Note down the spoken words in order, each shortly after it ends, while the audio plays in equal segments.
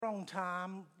on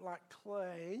time like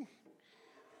Clay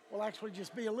will actually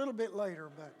just be a little bit later,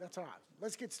 but that's all right.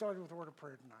 Let's get started with a word of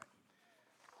prayer tonight.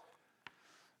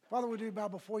 Father, we do bow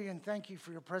before you and thank you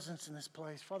for your presence in this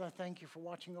place. Father, I thank you for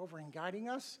watching over and guiding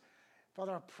us.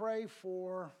 Father, I pray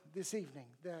for this evening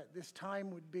that this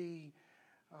time would be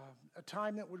a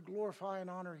time that would glorify and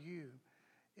honor you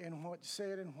in what's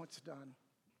said and what's done.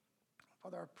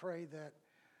 Father, I pray that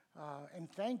and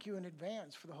thank you in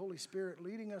advance for the Holy Spirit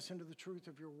leading us into the truth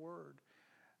of your word,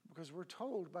 because we're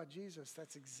told by Jesus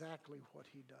that's exactly what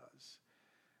he does.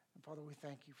 And Father, we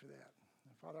thank you for that.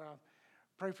 And Father, I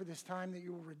pray for this time that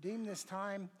you will redeem this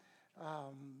time,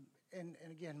 and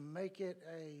again, may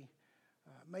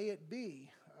it be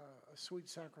a sweet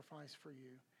sacrifice for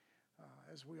you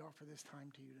as we offer this time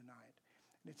to you tonight.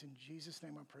 And it's in Jesus'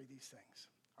 name I pray these things.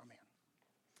 Amen.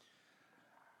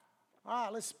 All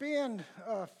right, let's spend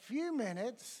a few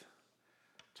minutes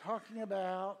talking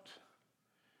about,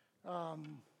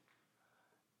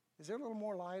 is there a little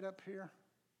more light up here?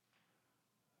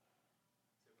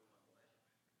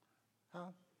 Huh?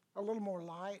 A little more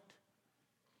light?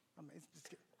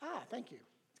 Thank you.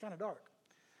 It's kind of dark.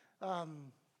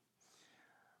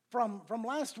 From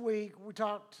last week, we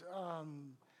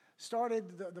started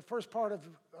the first part of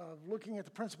looking at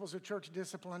the principles of church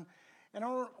discipline. And I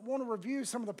want to review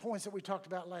some of the points that we talked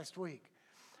about last week.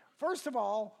 First of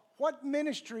all, what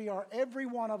ministry are every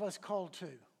one of us called to?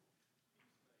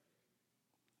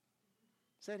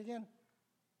 Say it again.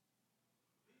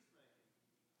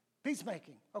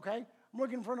 Peacemaking. Okay. I'm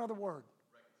looking for another word.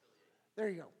 There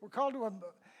you go. We're called to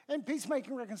and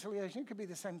peacemaking, reconciliation, it could be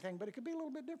the same thing, but it could be a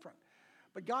little bit different.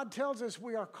 But God tells us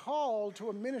we are called to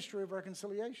a ministry of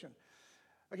reconciliation.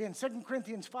 Again, 2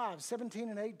 Corinthians 5, 17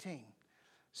 and 18.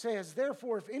 Says,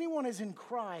 therefore, if anyone is in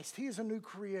Christ, he is a new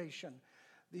creation.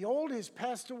 The old has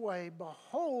passed away.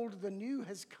 Behold, the new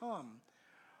has come.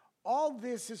 All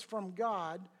this is from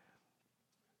God,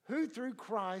 who through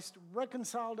Christ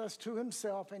reconciled us to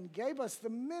himself and gave us the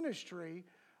ministry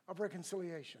of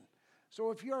reconciliation. So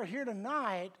if you are here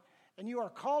tonight and you are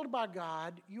called by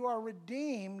God, you are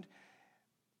redeemed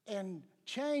and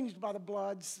changed by the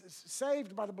blood,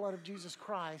 saved by the blood of Jesus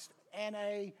Christ, and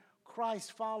a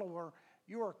Christ follower,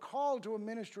 you are called to a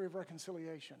ministry of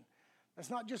reconciliation. That's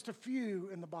not just a few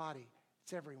in the body.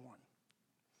 It's everyone.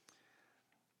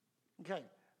 Okay.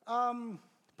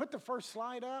 Put the first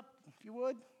slide up, if you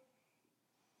would.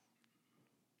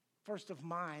 First of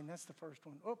mine. That's the first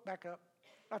one. Oh, back up.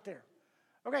 Right there.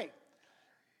 Okay.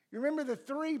 You remember the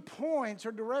 3 points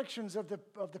or directions of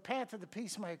the path of the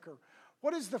peacemaker.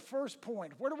 What is the first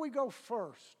point? Where do we go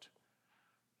first?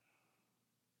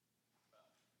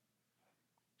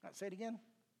 Say it again.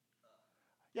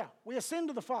 Yeah, we ascend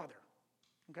to the Father.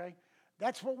 Okay?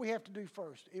 That's what we have to do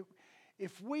first.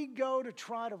 If we go to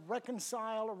try to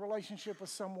reconcile a relationship with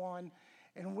someone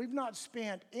and we've not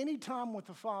spent any time with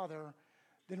the Father,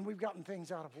 then we've gotten things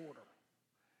out of order.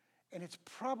 And it's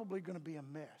probably going to be a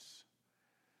mess.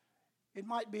 It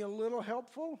might be a little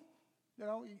helpful,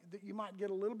 that you might get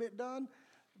a little bit done,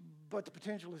 but the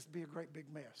potential is to be a great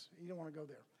big mess. You don't want to go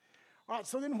there. All right,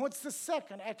 so then what's the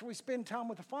second? After we spend time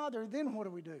with the Father, then what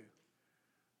do?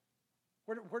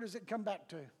 Where does it come back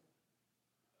to?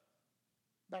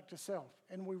 Back to self.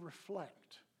 And we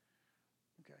reflect.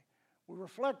 Okay. We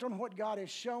reflect on what God has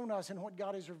shown us and what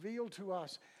God has revealed to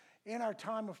us in our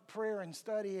time of prayer and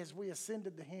study as we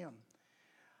ascended to him.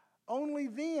 Only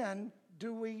then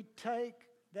do we take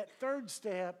that third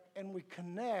step and we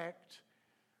connect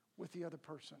with the other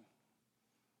person.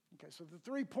 Okay, so the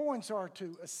 3 points are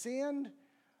to ascend,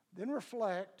 then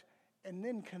reflect, and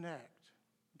then connect.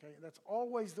 Okay, that's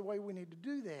always the way we need to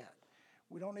do that.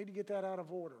 We don't need to get that out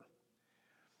of order.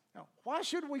 Now, why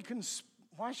should we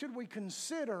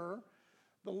consider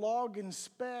the log and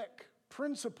speck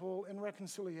principle in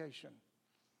reconciliation?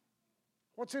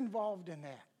 What's involved in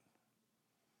that?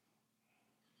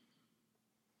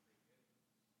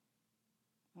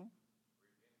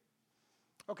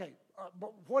 Okay,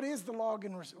 but what is the log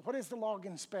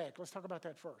and speck? Let's talk about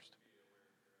that first.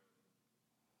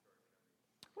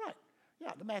 Right.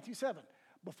 Yeah, the Matthew 7.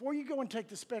 Before you go and take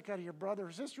the speck out of your brother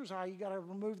or sister's eye, you got to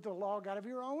remove the log out of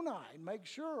your own eye and make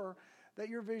sure that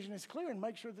your vision is clear and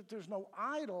make sure that there's no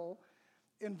idol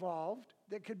involved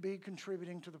that could be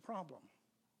contributing to the problem.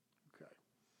 Okay.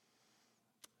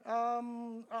 All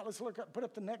right, let's put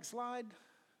up the next slide.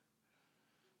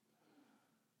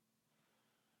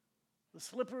 The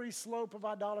slippery slope of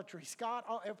idolatry. Scott,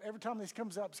 every time this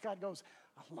comes up, Scott goes,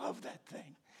 I love that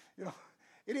thing.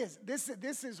 It is. This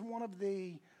is one of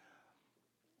the,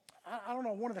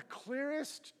 one of the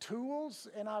clearest tools,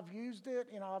 and I've used it.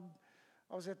 I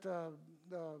was at the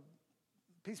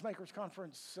Peacemakers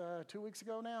Conference 2 weeks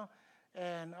ago now,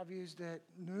 and I've used it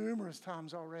numerous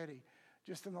times already,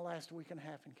 just in the last week and a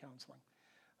half in counseling.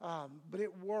 But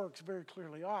it works very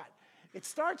clearly. All right. It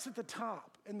starts at the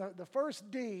top. In the first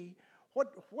D,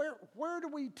 where do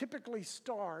we typically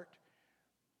start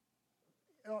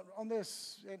on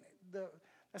this? And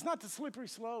that's not the slippery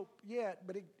slope yet,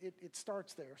 but it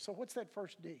starts there. So what's that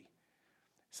first D?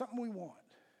 Something we want.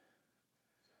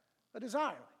 A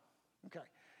desire. Okay.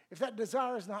 If that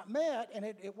desire is not met, and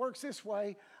it works this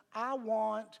way, I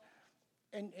want,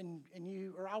 and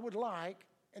you, or I would like,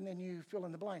 and then you fill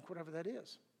in the blank, whatever that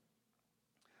is.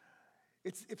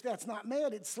 If that's not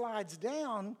met, it slides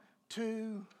down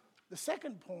to the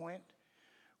second point,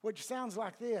 which sounds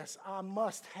like this: I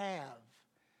must have.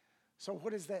 So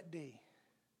what is that D?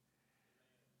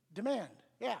 Demand.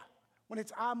 Yeah. When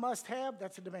it's I must have,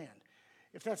 that's a demand.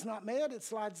 If that's not met, it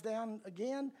slides down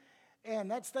again.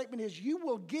 And that statement is, you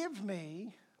will give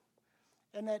me,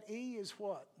 and that E is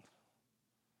what?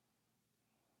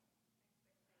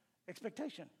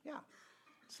 Expectation. Yeah.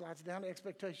 It slides down to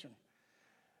expectation.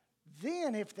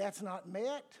 Then, if that's not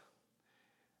met,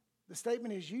 the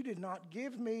statement is, you did not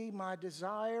give me my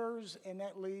desires, and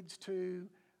that leads to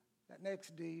that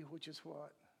next D, which is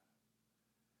what?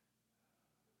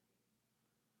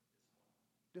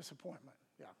 Disappointment.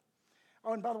 Yeah.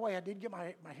 Oh, and by the way, I did get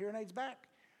my hearing aids back,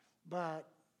 but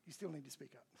you still need to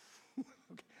speak up.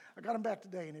 Okay. I got them back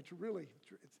today, and it's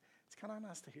kind of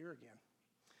nice to hear again.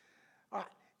 All right.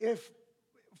 If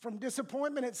from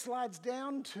disappointment it slides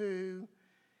down to,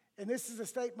 and this is a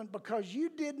statement, because you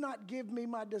did not give me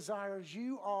my desires,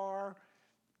 you are,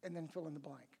 and then fill in the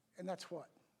blank. And that's what?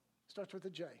 Starts with a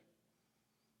J.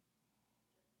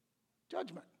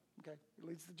 Judgment. Okay. It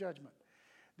leads to judgment.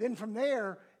 Then from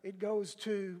there, it goes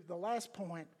to the last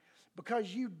point.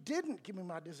 Because you didn't give me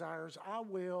my desires, I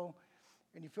will,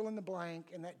 and you fill in the blank,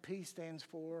 and that P stands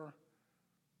for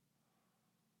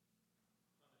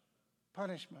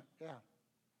punishment. Yeah.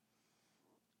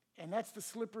 And that's the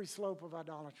slippery slope of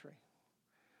idolatry.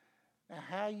 Now,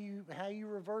 how you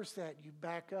reverse that, you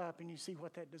back up and you see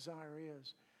what that desire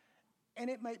is. And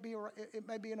it may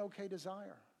be an okay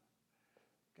desire.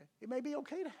 Okay? It may be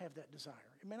okay to have that desire.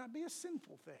 It may not be a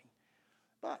sinful thing,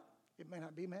 but it may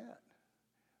not be met.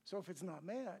 So if it's not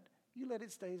met, you let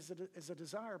it stay as a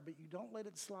desire, but you don't let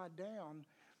it slide down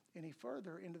any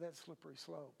further into that slippery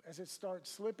slope. As it starts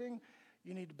slipping,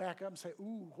 you need to back up and say,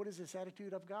 ooh, what is this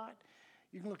attitude I've got?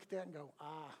 You can look at that and go,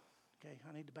 okay,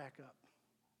 I need to back up.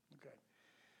 Okay.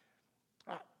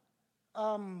 All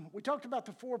right. We talked about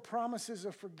the 4 promises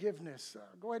of forgiveness.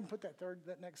 Go ahead and put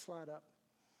that next slide up.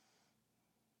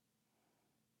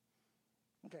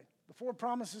 Okay, the 4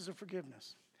 promises of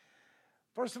forgiveness.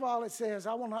 First of all, it says,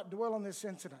 I will not dwell on this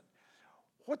incident.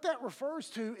 What that refers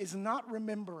to is not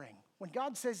remembering. When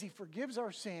God says he forgives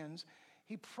our sins,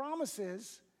 he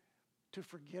promises to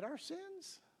forget our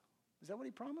sins. Is that what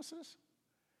he promises?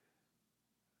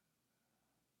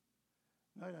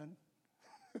 No, he doesn't.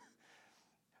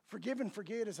 Forgive and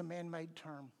forget is a man-made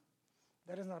term.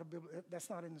 That's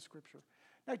not in the scripture.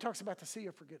 Now he talks about the sea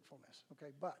of forgetfulness,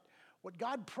 okay? But what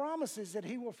God promises is that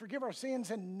he will forgive our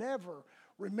sins and never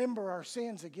remember our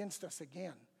sins against us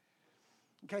again.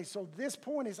 Okay, so this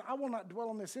point is, I will not dwell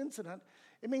on this incident.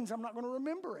 It means I'm not going to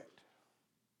remember it.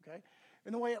 Okay?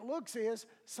 And the way it looks is,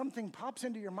 something pops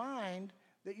into your mind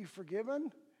that you've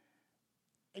forgiven,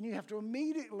 and you have to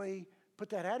immediately put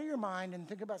that out of your mind and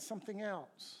think about something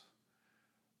else.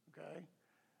 Okay?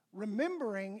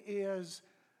 Remembering is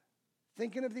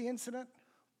thinking of the incident,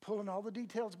 pulling all the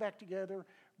details back together,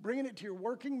 bringing it to your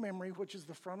working memory, which is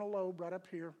the frontal lobe right up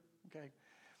here, okay?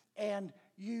 And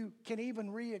you can even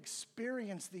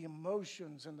re-experience the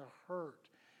emotions and the hurt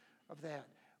of that.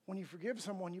 When you forgive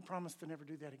someone, you promise to never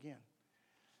do that again.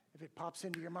 If it pops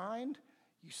into your mind,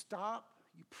 you stop,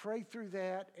 you pray through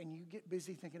that, and you get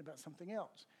busy thinking about something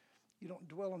else. You don't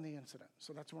dwell on the incident.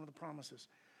 So that's one of the promises.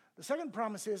 The second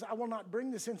promise is, I will not bring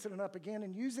this incident up again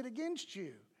and use it against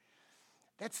you.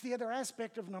 That's the other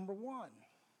aspect of number 1,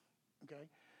 okay?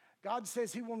 God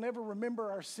says he will never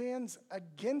remember our sins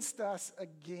against us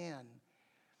again.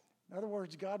 In other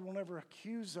words, God will never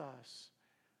accuse us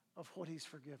of what he's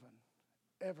forgiven,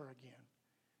 ever again.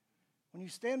 When you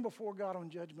stand before God on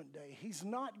Judgment Day, he's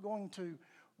not going to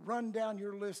run down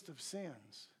your list of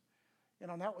sins. You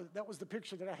know, that was the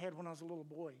picture that I had when I was a little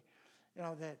boy. You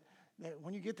know, that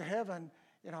when you get to heaven,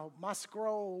 you know, my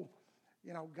scroll,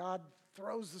 you know, God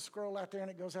throws the scroll out there and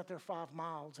it goes out there 5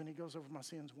 miles and he goes over my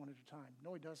sins one at a time.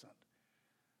 No, he doesn't.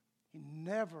 He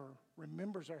never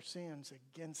remembers our sins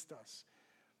against us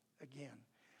again.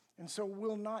 And so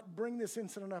we'll not bring this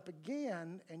incident up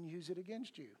again and use it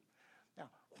against you. Now,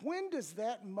 When does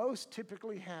that most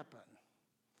typically happen?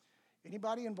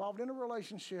 Anybody involved in a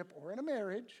relationship or in a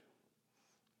marriage?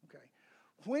 Okay.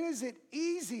 When is it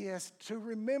easiest to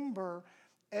remember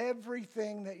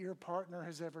everything that your partner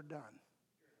has ever done?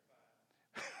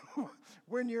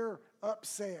 When you're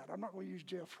upset. I'm not going to use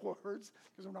Jeff's words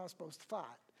because we're not supposed to fight.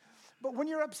 But when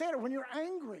you're upset or when you're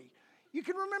angry, you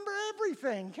can remember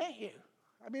everything, can't you?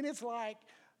 I mean, it's like,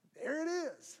 there it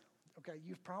is. Okay,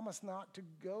 you've promised not to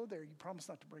go there. You promised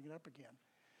not to bring it up again.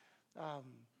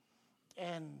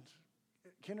 And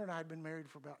Kendra and I had been married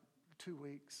for about 2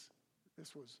 weeks.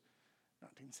 This was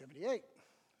 1978,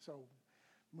 so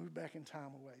moved back in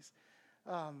time a ways.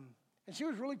 And she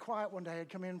was really quiet one day. I'd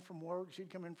come in from work.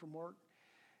 She'd come in from work,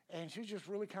 and she was just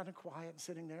really kind of quiet and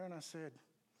sitting there. And I said,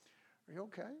 "Are you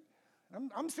okay?"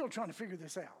 I'm still trying to figure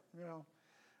this out, you know.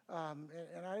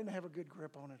 And I didn't have a good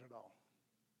grip on it at all.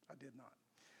 I did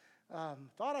not.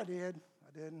 Thought I did.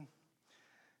 I didn't.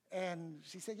 And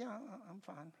she said, "Yeah, I'm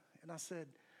fine." And I said,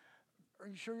 "Are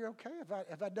you sure you're okay?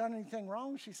 Have I done anything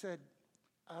wrong?" She said,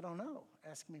 "I don't know.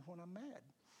 Ask me when I'm mad."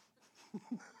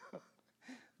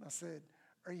 And I said,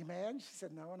 "Are you mad?" She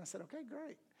said, "No." And I said, "Okay,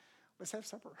 great. Let's have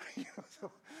supper."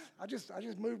 So I just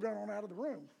moved right on out of the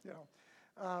room, you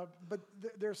know. But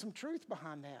there's some truth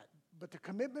behind that. But the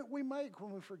commitment we make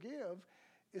when we forgive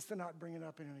is to not bring it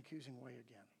up in an accusing way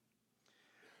again.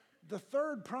 The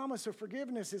third promise of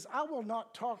forgiveness is, I will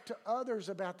not talk to others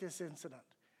about this incident.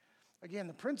 Again,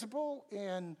 the principle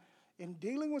in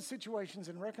dealing with situations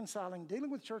and reconciling,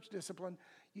 dealing with church discipline,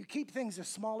 you keep things as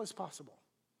small as possible.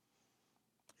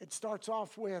 It starts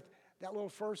off with that little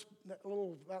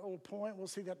point. We'll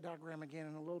see that diagram again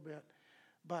in a little bit.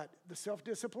 But the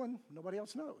self-discipline, nobody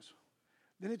else knows.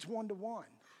 Then it's one-to-one.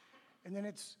 And then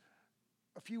it's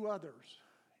a few others.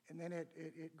 And then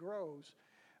it grows.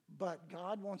 But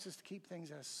God wants us to keep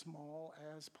things as small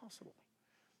as possible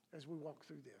as we walk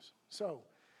through this. So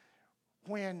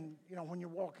when you're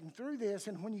walking through this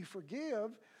and when you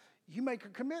forgive, you make a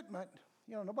commitment.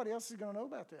 Nobody else is going to know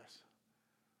about this.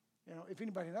 If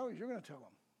anybody knows, you're going to tell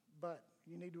them. But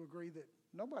you need to agree that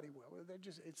nobody will.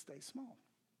 It stays small.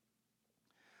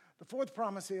 The fourth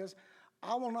promise is,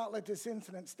 I will not let this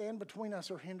incident stand between us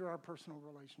or hinder our personal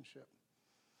relationship.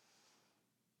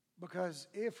 Because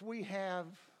if we have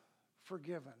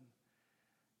forgiven,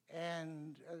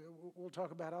 and we'll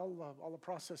talk about all the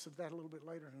process of that a little bit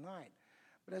later tonight,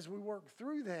 but as we work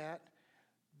through that,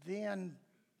 then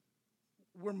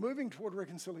we're moving toward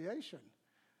reconciliation.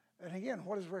 And again,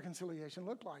 what does reconciliation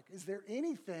look like? Is there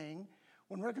anything,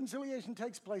 when reconciliation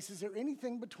takes place, is there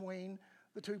anything between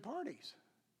the two parties?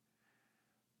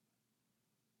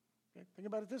 Okay, think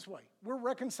about it this way. We're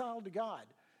reconciled to God.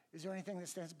 Is there anything that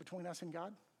stands between us and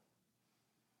God?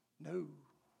 No.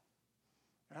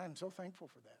 And I'm so thankful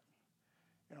for that.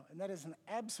 And that is an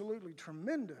absolutely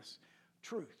tremendous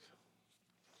truth.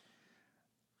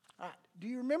 All right. Do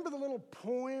you remember the little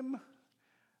poem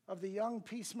of the Young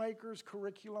Peacemakers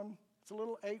curriculum? It's a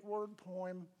little 8-word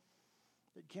poem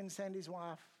that Ken Sandy's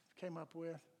wife came up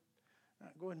with. All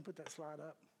right, go ahead and put that slide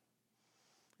up.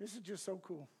 This is just so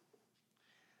cool.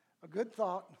 A good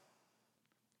thought,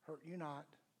 hurt you not.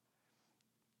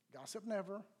 Gossip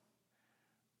never,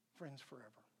 friends forever.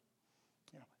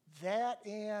 That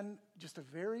in just a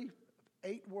very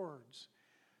 8 words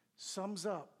sums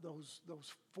up those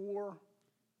 4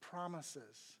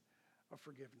 promises of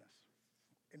forgiveness.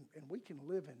 And we can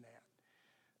live in that.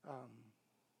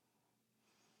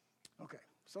 Okay,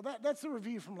 so that's the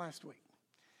review from last week.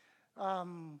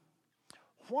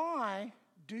 Why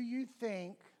do you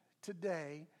think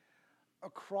today,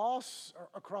 across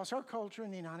our culture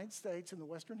in the United States, in the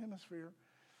Western Hemisphere,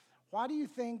 why do you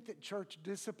think that church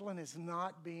discipline is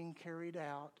not being carried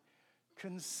out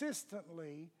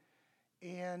consistently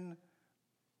in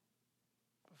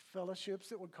fellowships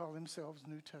that would call themselves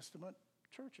New Testament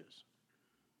churches?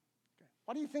 Okay.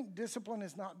 Why do you think discipline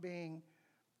is not being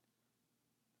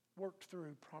worked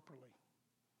through properly?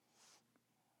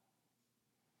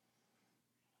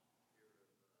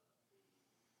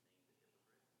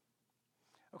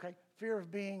 Okay, fear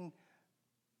of being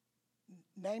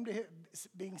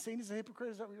being seen as a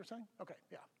hypocrite, is that what you're saying? Okay,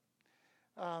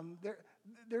 yeah.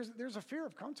 There's a fear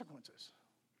of consequences,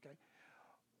 okay?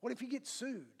 What if you get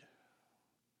sued?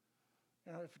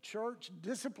 If a church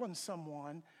disciplines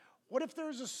someone, what if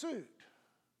there's a suit?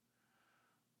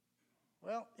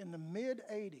 Well, in the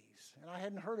mid-'80s, and I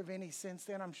hadn't heard of any since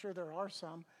then, I'm sure there are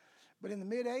some, but in the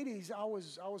mid-'80s, I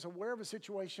was aware of a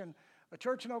situation. A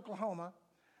church in Oklahoma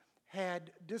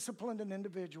had disciplined an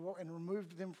individual and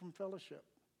removed them from fellowship.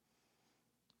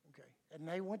 Okay, and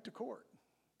they went to court.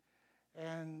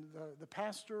 and the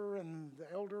pastor and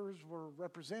the elders were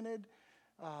represented.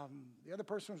 The other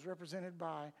person was represented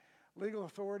by legal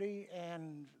authority,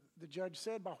 and the judge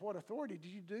said, by what authority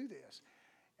did you do this?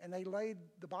 And they laid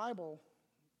the Bible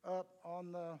up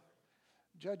on the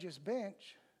judge's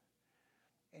bench,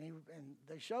 and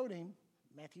they showed him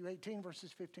Matthew 18,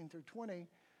 verses 15 through 20,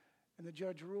 and the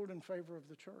judge ruled in favor of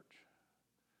the church.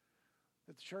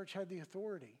 That the church had the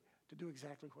authority to do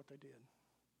exactly what they did.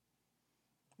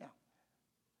 Now,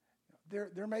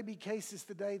 there may be cases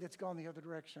today that's gone the other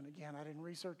direction. Again, I didn't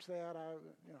research that,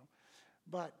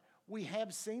 but we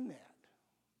have seen that.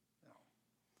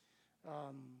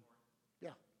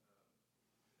 Yeah.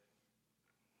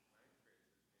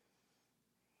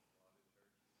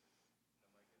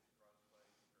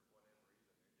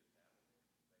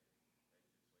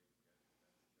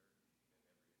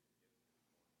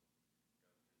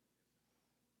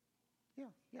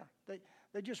 Yeah.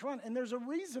 They just run. And there's a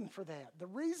reason for that. The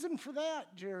reason for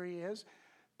that, Jerry, is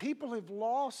people have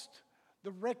lost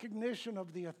the recognition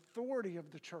of the authority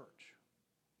of the church.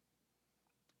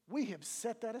 We have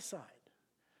set that aside.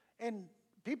 And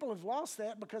people have lost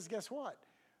that because guess what?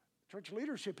 Church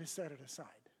leadership has set it aside.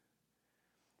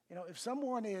 If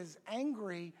someone is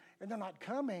angry and they're not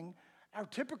coming, our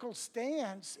typical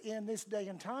stance in this day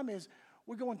and time is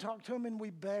we go and talk to them and we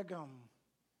beg them.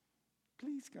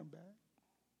 Please come back.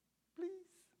 Please,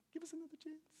 give us another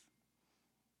chance.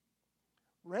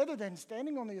 Rather than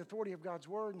standing on the authority of God's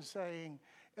word and saying,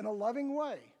 in a loving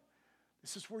way,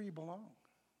 this is where you belong.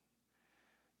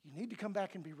 You need to come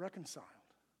back and be reconciled.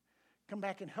 Come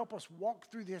back and help us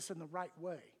walk through this in the right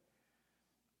way.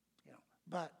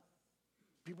 But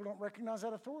people don't recognize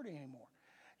that authority anymore.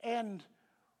 And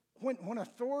when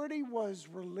authority was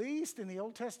released in the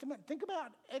Old Testament, think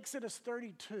about Exodus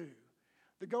 32,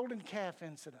 the golden calf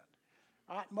incident.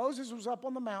 All right, Moses was up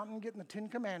on the mountain getting the 10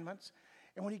 Commandments,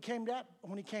 and when he came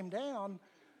down,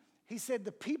 he said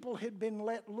the people had been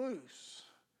let loose.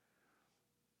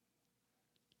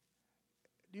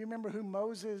 Do you remember who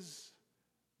Moses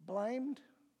blamed?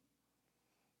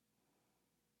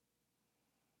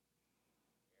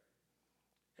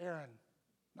 Aaron.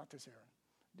 Not this Aaron,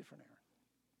 different Aaron.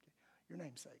 Okay. Your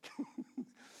namesake.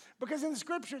 Because in the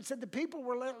scripture it said the people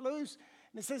were let loose,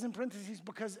 and it says in parentheses,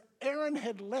 because Aaron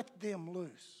had let them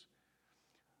loose.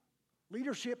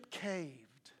 Leadership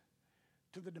caved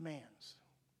to the demands.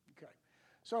 Okay.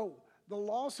 So the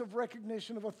loss of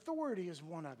recognition of authority is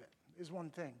one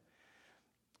thing.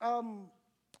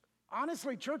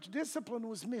 Honestly, church discipline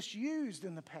was misused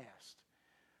in the past.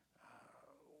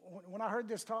 When I heard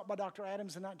this taught by Dr.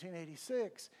 Adams in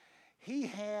 1986, he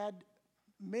had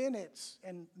minutes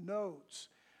and notes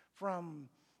from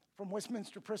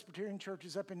Westminster Presbyterian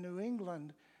churches up in New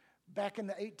England back in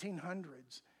the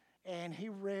 1800s. And he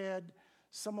read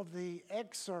some of the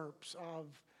excerpts of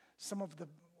some of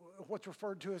what's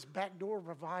referred to as backdoor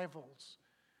revivals.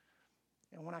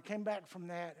 And when I came back from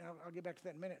that, and I'll get back to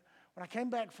that in a minute. When I came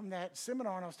back from that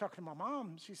seminar and I was talking to my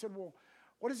mom, she said, well,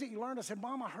 what is it you learned? I said,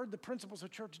 Mom, I heard the principles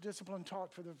of church discipline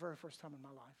taught for the very first time in my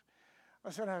life. I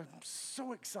said, I'm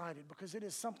so excited because it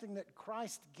is something that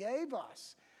Christ gave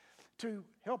us to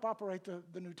help operate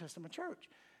the New Testament church.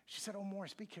 She said, oh,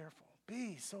 Morris, be careful.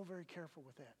 Be so very careful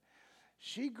with that.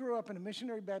 She grew up in a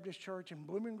missionary Baptist church in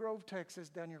Blooming Grove, Texas,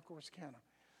 down near Corsicana.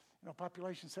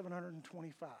 Population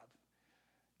 725.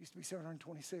 Used to be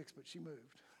 726, but she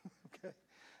moved. Okay.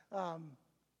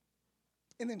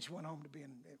 And then she went home to be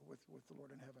with the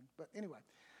Lord in heaven. But anyway,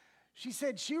 she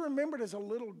said she remembered as a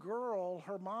little girl,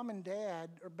 her mom and dad,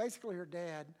 or basically her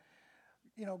dad,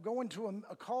 going to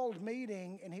a called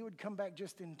meeting, and he would come back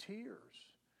just in tears.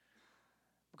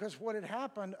 Because what had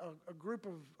happened, a group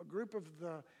of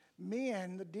the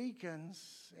men, the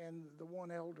deacons, and the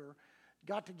one elder,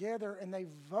 got together and they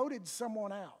voted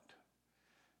someone out.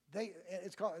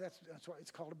 That's why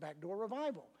it's called a backdoor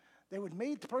revival. They would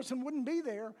meet, the person wouldn't be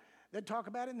there, they'd talk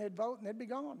about it and they'd vote and they'd be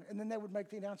gone. And then they would make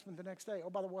the announcement the next day, oh,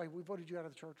 by the way, we voted you out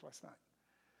of the church last night.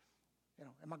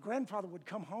 And my grandfather would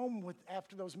come home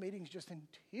after those meetings just in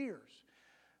tears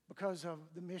because of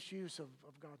the misuse of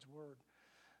God's word.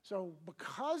 So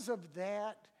because of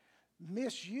that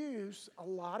misuse, a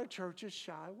lot of churches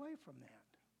shy away from that.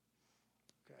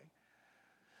 Okay.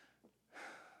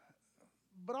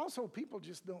 But also people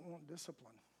just don't want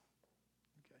discipline.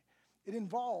 Okay. It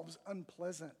involves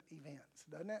unpleasant events,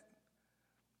 doesn't it?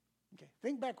 Okay.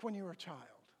 Think back when you were a child.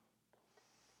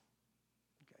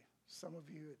 Okay. Some of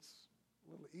you, it's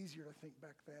a little easier to think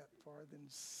back that far than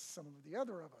some of the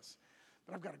other of us.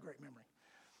 But I've got a great memory.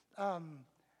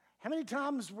 How many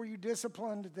times were you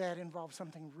disciplined that involved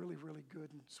something really, really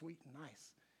good and sweet and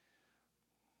nice?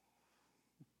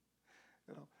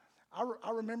 You know,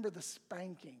 I remember the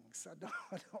spankings. I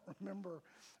don't remember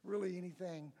really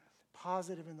anything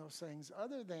positive in those things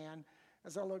other than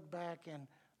as I look back and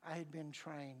I had been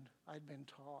trained, I'd been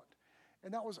taught.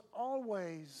 And that was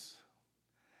always,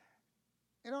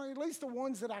 at least the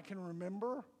ones that I can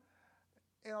remember,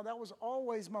 that was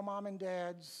always my mom and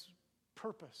dad's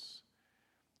purpose.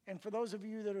 And for those of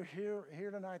you that are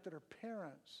here tonight that are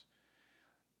parents,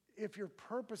 if your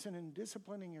purpose in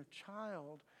disciplining your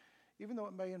child, even though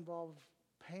it may involve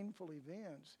painful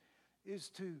events, is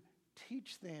to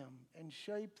teach them and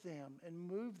shape them and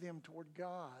move them toward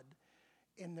God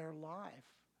in their life,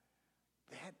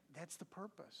 that's the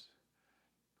purpose.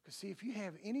 Because see, if you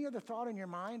have any other thought in your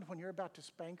mind when you're about to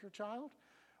spank your child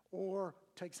or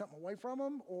take something away from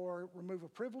them or remove a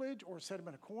privilege or set them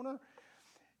in a corner,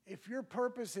 if your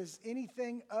purpose is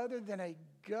anything other than a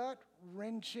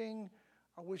gut-wrenching,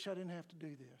 I wish I didn't have to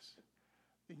do this,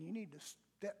 then you need to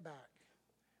step back,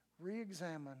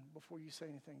 re-examine before you say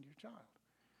anything to your child.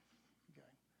 Okay?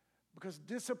 Because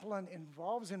discipline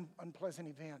involves unpleasant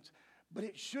events, but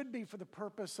it should be for the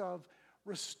purpose of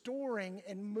restoring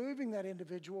and moving that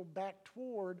individual back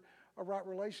toward a right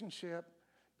relationship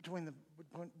between the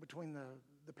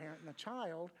parent and the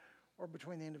child, or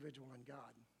between the individual and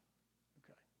God.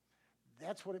 Okay,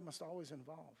 that's what it must always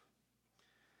involve.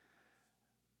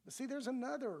 But see, there's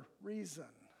another reason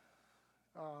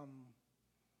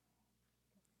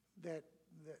that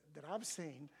I've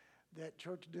seen that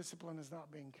church discipline is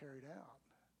not being carried out,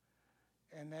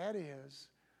 and that is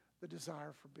the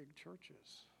desire for big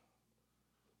churches.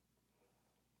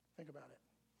 Think about it.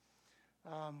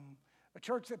 A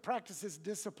church that practices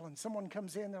discipline, someone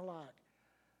comes in, they're like,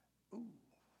 ooh,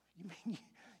 you mean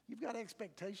you've got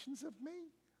expectations of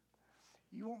me?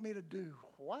 You want me to do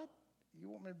what? You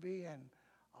want me to be in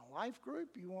a life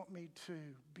group? You want me to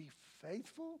be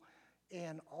faithful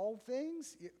in all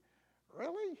things?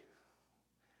 Really?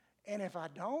 And if I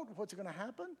don't, what's going to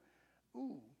happen?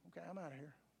 Ooh, okay, I'm out of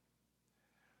here.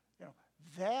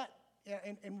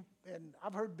 And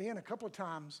I've heard Ben a couple of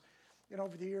times,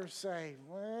 over the years say,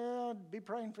 well, be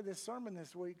praying for this sermon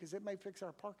this week because it may fix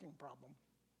our parking problem.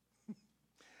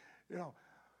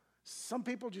 Some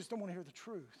people just don't want to hear the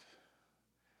truth.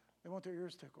 They want their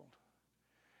ears tickled.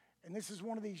 And this is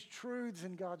one of these truths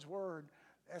in God's Word.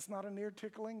 That's not an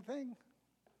ear-tickling thing.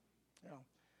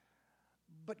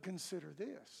 But consider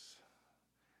this.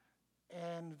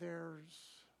 And there's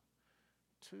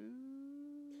 2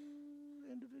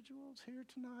 individuals here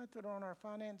tonight that are on our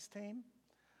finance team.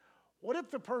 What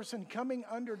if the person coming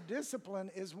under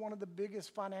discipline is one of the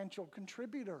biggest financial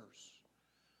contributors?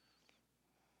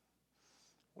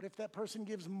 What if that person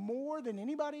gives more than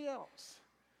anybody else?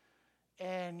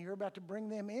 And you're about to bring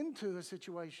them into a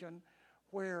situation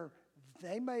where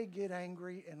they may get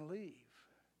angry and leave.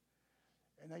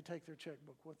 And they take their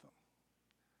checkbook with them.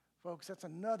 Folks, that's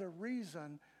another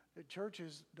reason that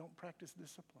churches don't practice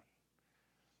discipline.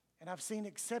 And I've seen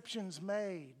exceptions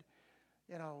made,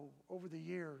 over the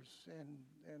years, and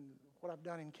what I've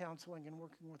done in counseling and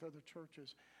working with other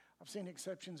churches. I've seen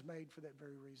exceptions made for that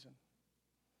very reason.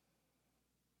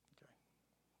 Okay.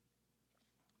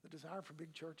 The desire for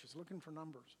big churches, looking for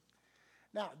numbers.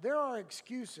 Now, there are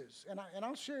excuses, and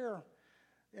I'll share,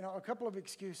 a couple of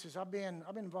excuses. I've been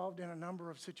involved in a number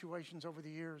of situations over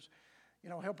the years,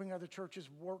 helping other churches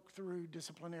work through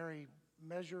disciplinary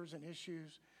measures and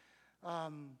issues.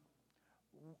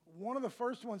 One of the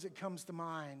first ones that comes to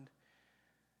mind,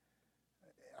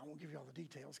 I won't give you all the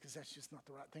details because that's just not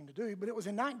the right thing to do, but it was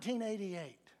in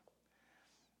 1988.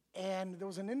 And there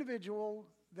was an individual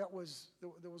there was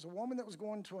a woman that was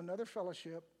going to another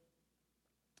fellowship.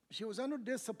 She was under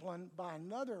discipline by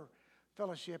another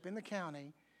fellowship in the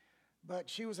county, but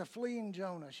she was a fleeing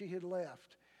Jonah. She had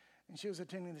left, and she was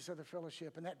attending this other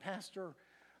fellowship. And that pastor,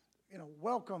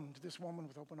 welcomed this woman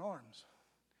with open arms.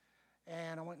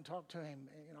 And I went and talked to him.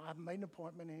 I made an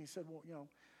appointment, and he said, well,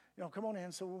 come on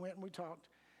in. So we went and we talked.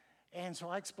 And so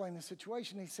I explained the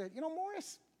situation. He said,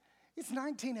 Morris, it's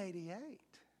 1988.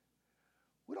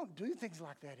 We don't do things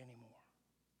like that anymore.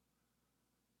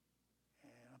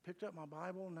 And I picked up my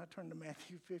Bible, and I turned to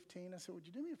Matthew 15. I said, would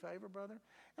you do me a favor, brother?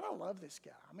 And I love this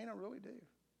guy. I really do.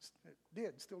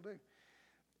 Still do.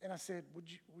 And I said,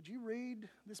 would you read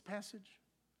this passage,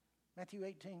 Matthew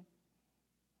 18?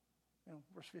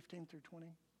 Verse 15 through 20,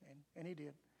 and he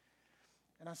did.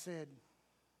 And I said,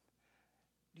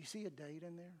 do you see a date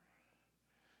in there?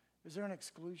 Is there an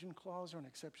exclusion clause or an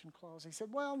exception clause? He said,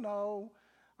 well, no,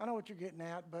 I know what you're getting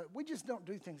at, but we just don't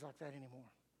do things like that anymore.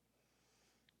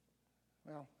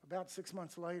 Well, about 6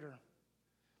 months later,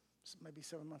 maybe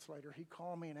 7 months later, he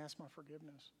called me and asked my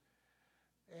forgiveness.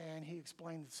 And he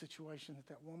explained the situation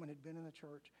that woman had been in the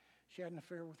church. She had an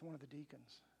affair with one of the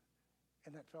deacons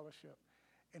in that fellowship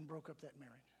and broke up that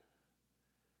marriage.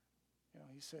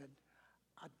 He said,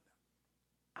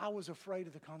 I was afraid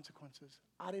of the consequences.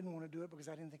 I didn't want to do it because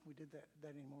I didn't think we did that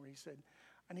anymore. He said,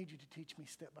 I need you to teach me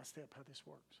step by step how this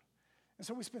works. And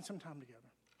so we spent some time together.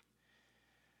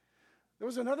 There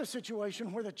was another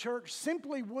situation where the church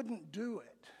simply wouldn't do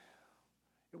it.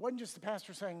 It wasn't just the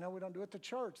pastor saying, no, we don't do it. The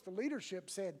church, the leadership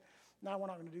said, no, we're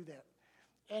not going to do that.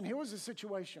 And here was the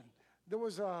situation. There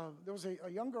was a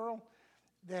young girl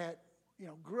that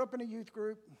grew up in a youth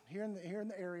group here in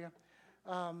the area,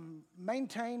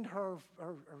 maintained her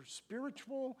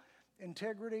spiritual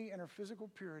integrity and her physical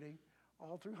purity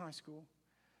all through high school.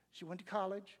 She went to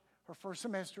college. Her first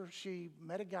semester, she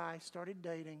met a guy, started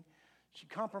dating. She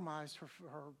compromised her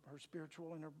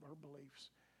spiritual and her beliefs,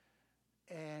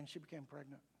 and she became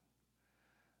pregnant.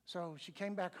 So she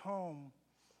came back home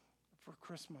for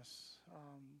Christmas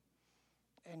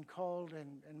and called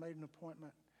and made an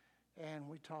appointment, and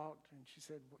we talked, and she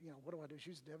said, what do I do?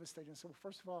 She was devastated. I said, well,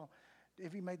 first of all,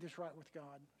 have you made this right with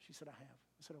God? She said, I have.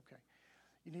 I said, okay.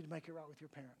 You need to make it right with your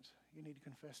parents. You need to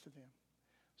confess to them.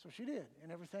 So she did,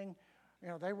 and everything,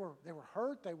 they were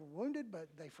hurt, they were wounded, but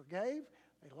they forgave.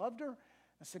 They loved her.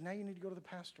 I said, now you need to go to the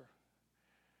pastor.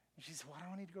 And she said, why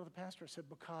do I need to go to the pastor? I said,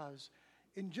 because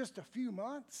in just a few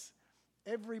months,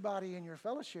 everybody in your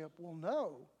fellowship will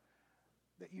know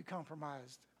that you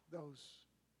compromised those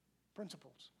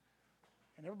principles.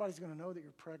 And everybody's going to know that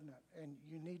you're pregnant, and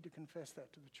you need to confess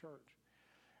that to the church.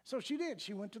 So she did.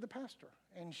 She went to the pastor,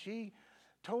 and she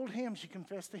told him, she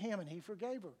confessed to him, and he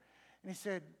forgave her. And he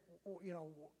said,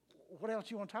 what else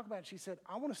you want to talk about? And she said,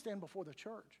 I want to stand before the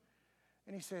church.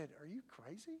 And he said, are you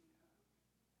crazy?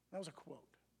 That was a quote.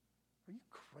 Are you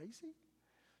crazy?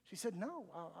 She said, no,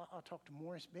 I'll talk to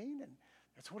Morris Bean, and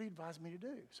that's what he advised me to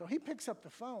do. So he picks up the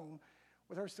phone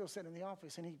with her still sitting in the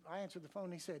office, and I answered the phone,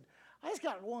 and he said, I just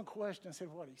got one question. I said,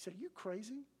 what? He said, are you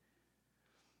crazy?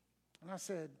 And I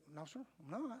said, no, sir,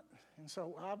 I'm not. And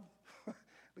so at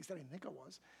least I didn't think I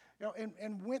was,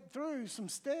 and went through some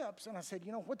steps, and I said,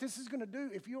 what this is going to do,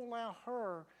 if you allow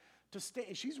her to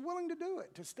stay, she's willing to do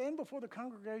it, to stand before the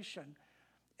congregation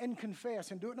and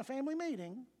confess, and do it in a family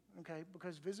meeting, okay,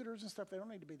 because visitors and stuff, they don't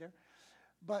need to be there.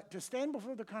 But to stand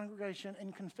before the congregation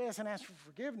and confess and ask for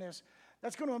forgiveness,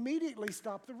 that's going to immediately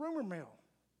stop the rumor mill.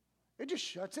 It just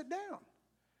shuts it down.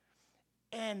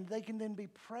 And they can then be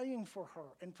praying for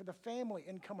her and for the family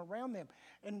and come around them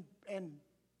and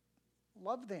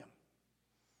love them.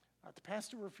 The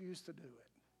pastor refused to do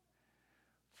it.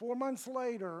 4 months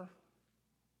later,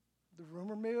 the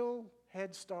rumor mill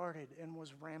had started and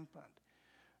was rampant.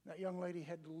 That young lady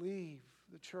had to leave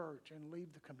the church and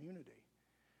leave the community.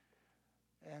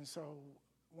 And so,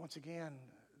 once again,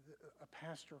 a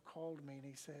pastor called me and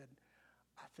he said,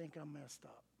 I think I'm messed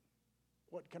up.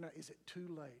 Is it too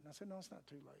late? And I said, no, it's not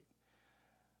too late.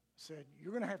 I said,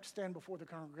 you're going to have to stand before the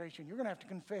congregation. You're going to have to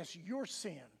confess your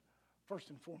sin, first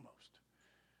and foremost,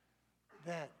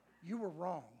 that you were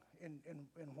wrong in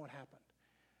what happened.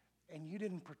 And you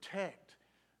didn't protect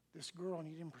this girl, and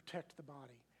you didn't protect the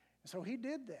body. And so he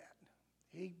did that.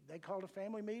 They called a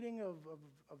family meeting of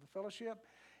the fellowship.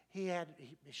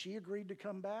 She agreed to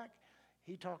come back.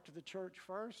 He talked to the church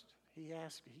first. He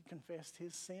confessed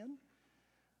his sin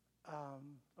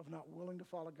of not willing to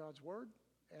follow God's word.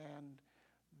 And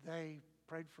they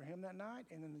prayed for him that night.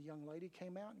 And then the young lady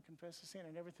came out and confessed the sin,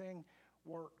 and everything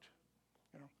worked.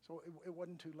 So it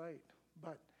wasn't too late.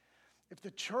 But if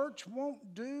the church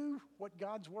won't do what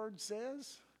God's word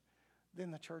says,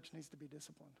 then the church needs to be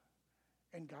disciplined.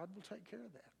 And God will take care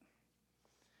of that.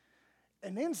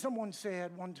 And then someone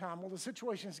said one time, well, the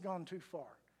situation's gone too far.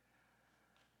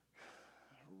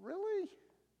 Really?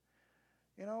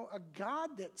 A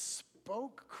God that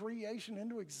spoke creation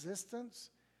into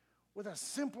existence with a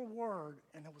simple word,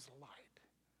 and it was light.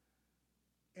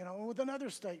 With another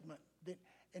statement, that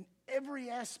in every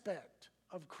aspect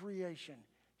of creation,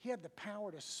 he had the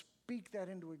power to speak that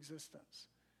into existence.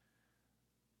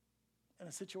 And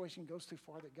a situation goes too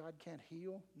far that God can't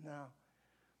heal? No,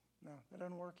 that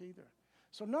doesn't work either.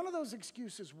 So none of those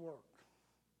excuses work.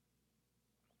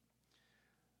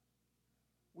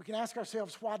 We can ask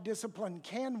ourselves why discipline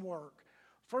can work.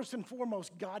 First and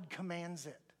foremost, God commands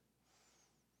it.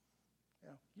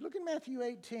 You look at Matthew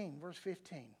 18, verse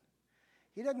 15.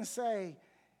 He doesn't say,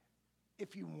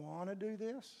 if you want to do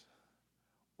this,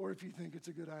 or if you think it's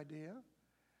a good idea,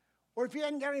 or if you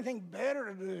hadn't got anything better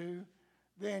to do,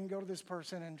 then go to this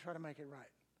person and try to make it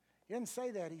right. He didn't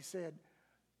say that. He said,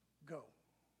 go.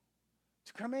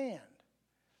 It's a command.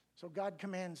 So God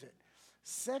commands it.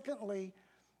 Secondly,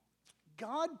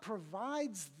 God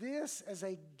provides this as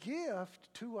a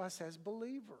gift to us as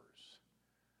believers.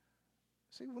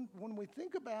 See, when we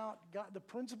think about God, the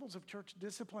principles of church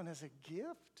discipline as a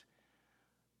gift,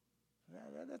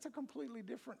 that's a completely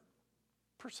different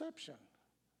perception.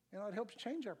 It helps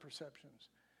change our perceptions.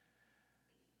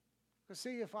 Because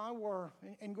see, if I were,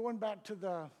 and going back to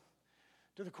the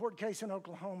court case in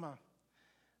Oklahoma,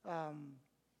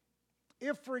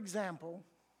 if, for example,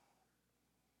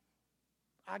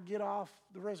 I get off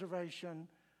the reservation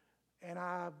and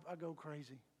I go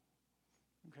crazy,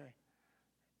 okay,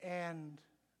 and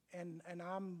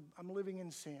I'm living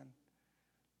in sin,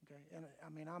 okay, and I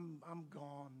mean I'm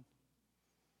gone.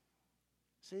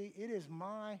 See, it is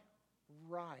my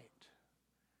right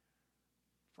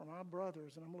for my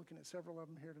brothers, and I'm looking at several of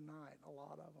them here tonight, a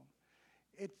lot of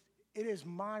them. It is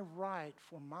my right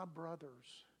for my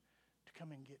brothers to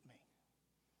come and get me.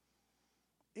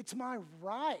 It's my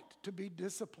right to be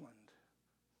disciplined.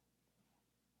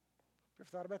 You ever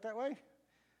thought about it that way?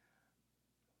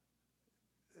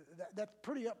 That's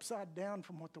pretty upside down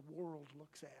from what the world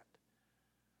looks at.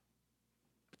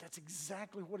 But that's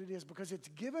exactly what it is, because it's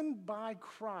given by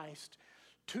Christ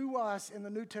to us in the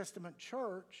New Testament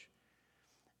church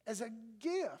as a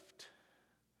gift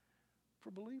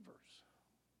for believers.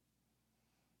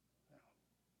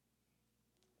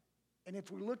 And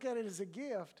if we look at it as a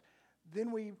gift,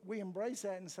 then we embrace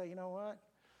that and say, you know what?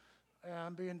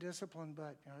 I'm being disciplined,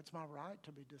 but it's my right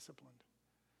to be disciplined.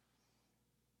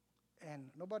 And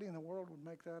nobody in the world would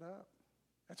make that up.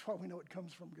 That's why we know it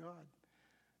comes from God.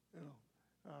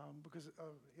 Because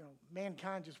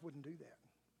mankind just wouldn't do that.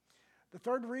 The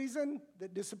third reason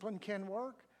that discipline can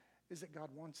work is that God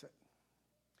wants it.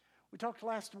 We talked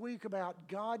last week about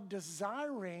God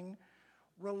desiring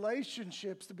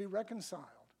relationships to be reconciled.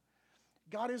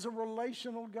 God is a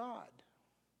relational God.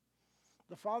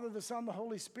 The Father, the Son, the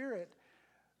Holy Spirit,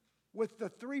 with the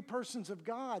three persons of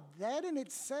God, that in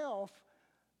itself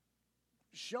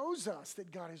shows us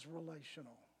that God is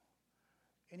relational.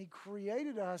 And He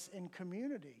created us in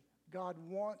community. God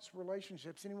wants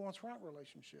relationships, and He wants right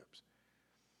relationships.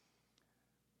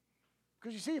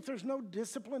 Because you see, if there's no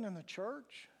discipline in the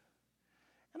church,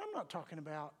 and I'm not talking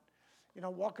about,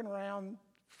 walking around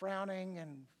frowning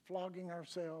and flogging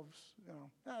ourselves,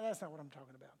 that's not what I'm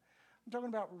talking about. I'm talking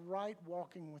about right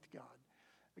walking with God.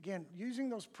 Again, using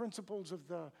those principles of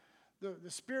the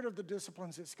spirit of the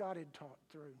disciplines that Scott had taught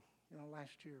through,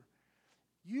 last year.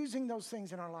 Using those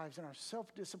things in our lives and our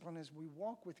self-discipline as we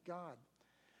walk with God.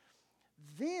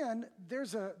 Then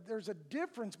there's a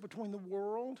difference between the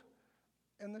world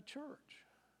and the church.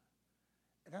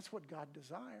 And that's what God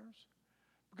desires.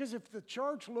 Because if the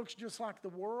church looks just like the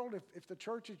world, if the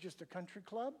church is just a country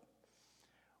club,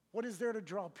 what is there to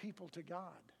draw people to God?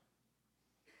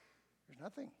 There's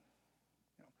nothing.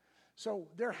 So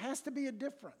there has to be a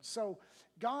difference. So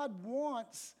God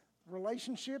wants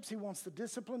relationships. He wants the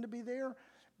discipline to be there,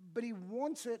 but He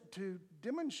wants it to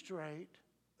demonstrate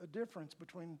a difference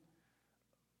between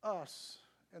us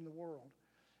and the world.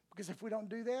 Because if we don't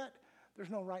do that, there's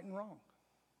no right and wrong.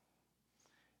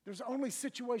 There's only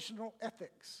situational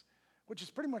ethics, which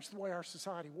is pretty much the way our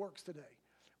society works today.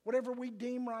 Whatever we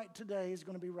deem right today is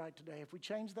going to be right today. If we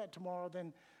change that tomorrow,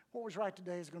 then what was right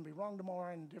today is going to be wrong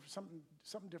tomorrow, and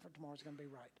something different tomorrow is going to be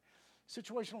right.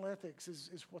 Situational ethics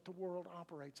is what the world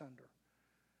operates under.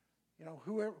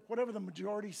 Whatever the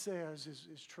majority says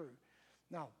is true.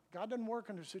 Now, God doesn't work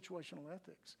under situational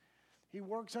ethics. He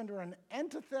works under an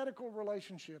antithetical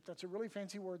relationship. That's a really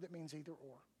fancy word that means either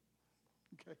or.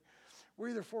 Okay? We're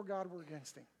either for God or we're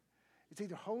against Him. It's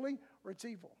either holy or it's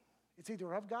evil. It's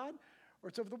either of God or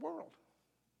it's of the world.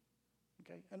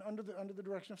 Okay? And under the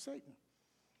direction of Satan.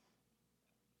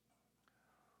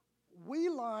 We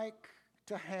like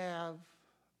to have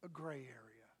a gray area.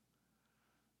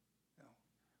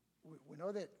 We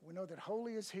know that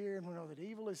holy is here, and we know that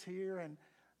evil is here, and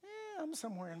I'm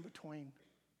somewhere in between.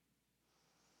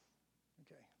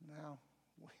 Okay, now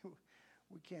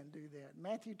we can't do that.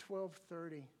 Matthew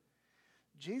 12:30,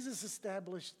 Jesus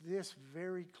established this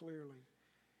very clearly.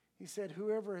 He said,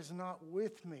 "Whoever is not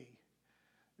with me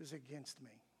is against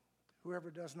me.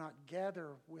 Whoever does not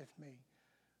gather with me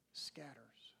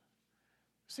scatters."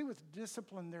 See, with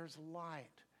discipline, there's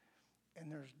light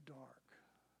and there's dark.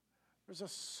 There's a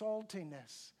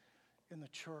saltiness in the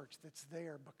church that's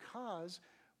there because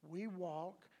we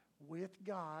walk with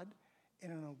God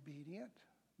in an obedient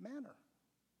manner.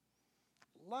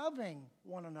 Loving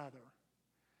one another.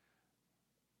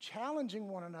 Challenging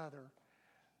one another.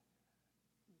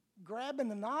 Grabbing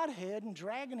the knothead and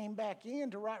dragging him back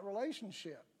into right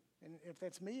relationship. And if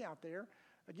that's me out there,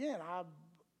 again, I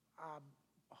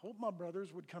hope my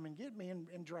brothers would come and get me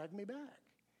and drag me back.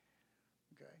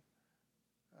 Okay?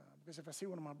 Because if I see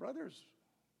one of my brothers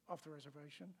off the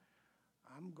reservation,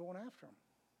 I'm going after him.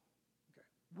 Okay?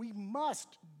 We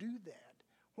must do that.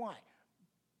 Why?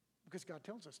 Because God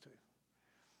tells us to.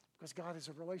 Because God is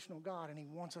a relational God, and he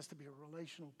wants us to be a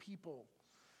relational people.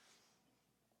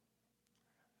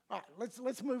 All right,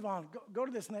 let's move on. Go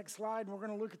to this next slide, and we're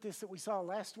going to look at this that we saw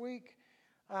last week.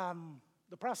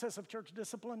 The process of church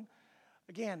discipline.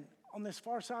 Again, on this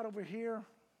far side over here,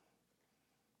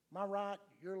 my right,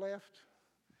 your left.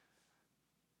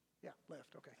 Yeah,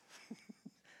 left, okay.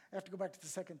 I have to go back to the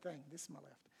second thing. This is my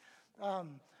left.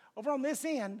 Over on this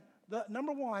end, the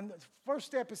number one, the first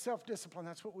step is self-discipline.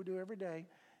 That's what we do every day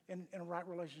in a right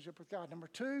relationship with God. Number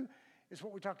two is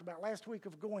what we talked about last week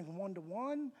of going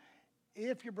one-to-one.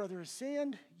 If your brother has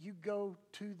sinned, you go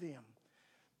to them.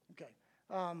 Okay.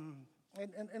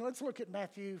 And let's look at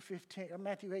Matthew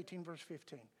 18, verse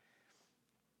 15.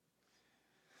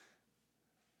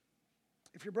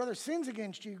 If your brother sins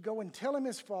against you, go and tell him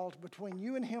his fault between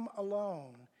you and him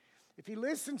alone. If he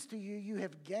listens to you, you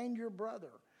have gained your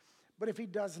brother. But if he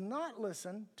does not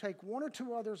listen, take one or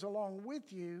two others along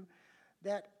with you,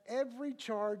 that every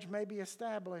charge may be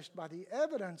established by the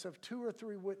evidence of 2 or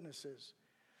 3 witnesses.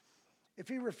 If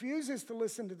he refuses to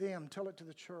listen to them, tell it to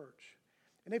the church.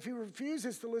 And if he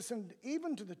refuses to listen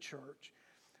even to the church,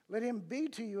 let him be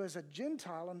to you as a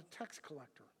Gentile and a tax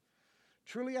collector.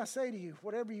 Truly I say to you,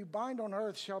 whatever you bind on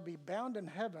earth shall be bound in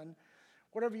heaven.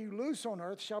 Whatever you loose on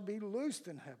earth shall be loosed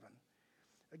in heaven.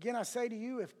 Again, I say to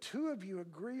you, if 2 of you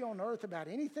agree on earth about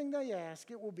anything they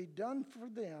ask, it will be done for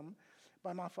them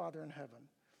by my Father in heaven.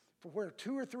 For where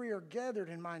 2 or 3 are gathered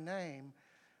in my name,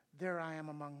 there I am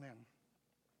among them.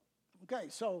 Okay,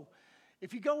 so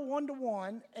if you go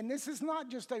one-to-one, and this is not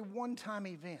just a one-time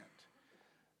event.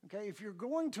 Okay, if you're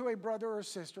going to a brother or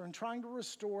sister and trying to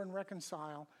restore and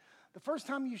reconcile, the first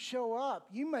time you show up,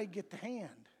 you may get the hand.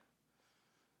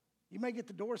 You may get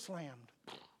the door slammed.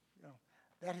 You know,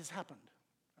 that has happened.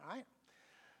 All right?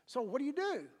 So what do?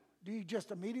 Do you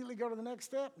just immediately go to the next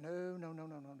step? No.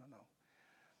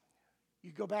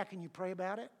 You go back and you pray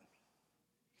about it.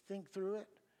 You think through it.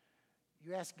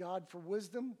 You ask God for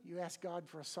wisdom. You ask God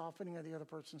for a softening of the other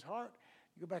person's heart.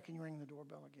 You go back and you ring the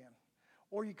doorbell again.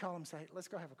 Or you call them and say, hey, let's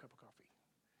go have a cup of coffee.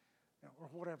 You know, or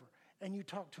whatever. And you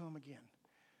talk to them again.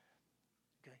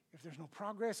 Okay. If there's no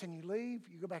progress and you leave,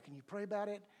 you go back and you pray about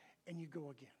it, and you go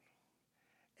again.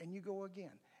 And you go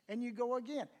again. And you go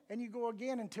again. And you go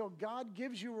again until God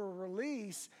gives you a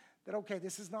release that, okay,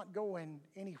 this is not going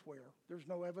anywhere. There's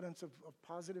no evidence of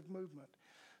positive movement.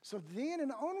 So then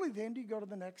and only then do you go to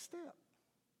the next step.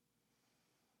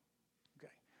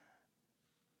 Okay.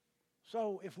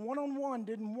 So if one-on-one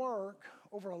didn't work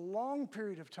over a long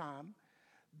period of time,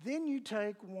 then you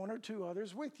take 1 or 2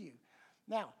 others with you.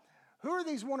 Now, who are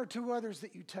these 1 or 2 others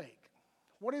that you take?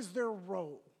 What is their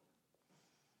role?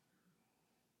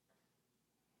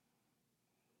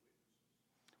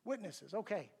 Witnesses.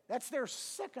 Okay, that's their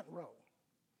second role.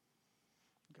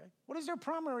 Okay, what is their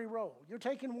primary role? You're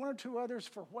taking 1 or 2 others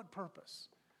for what purpose?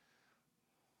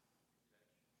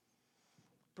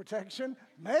 Protection?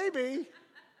 Maybe.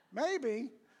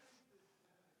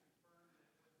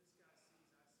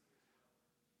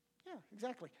 Yeah,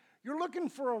 exactly. You're looking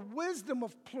for a wisdom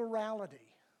of plurality.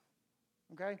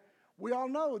 Okay? We all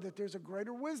know that there's a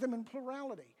greater wisdom in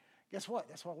plurality. Guess what?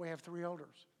 That's why we have 3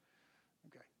 elders.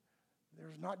 Okay?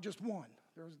 There's not just one.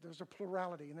 There's a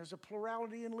plurality, and there's a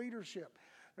plurality in leadership.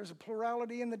 There's a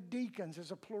plurality in the deacons.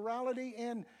 There's a plurality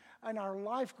in our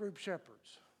life group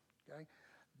shepherds. Okay?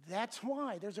 That's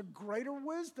why there's a greater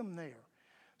wisdom there.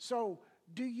 So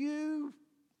do you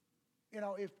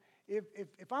know,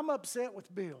 if I'm upset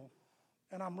with Bill,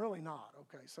 and I'm really not,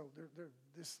 okay, so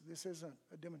this isn't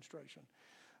a demonstration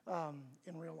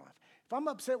in real life. If I'm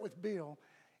upset with Bill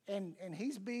and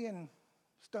he's being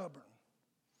stubborn,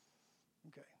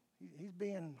 okay, he's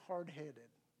being hard-headed,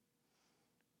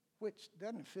 which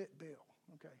doesn't fit Bill,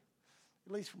 okay,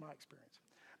 at least from my experience.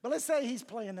 But let's say he's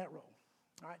playing that role,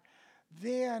 all right?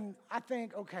 Then I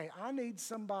think, okay, I need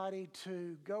somebody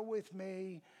to go with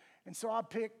me, and so I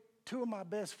pick 2 of my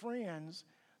best friends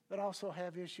that also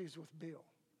have issues with Bill.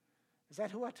 Is that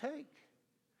who I take?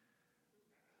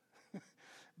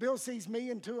 Bill sees me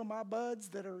and 2 of my buds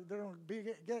that are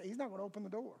big. He's not going to open the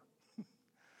door.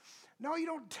 No, you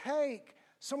don't take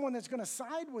someone that's going to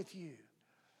side with you.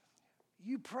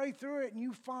 You pray through it and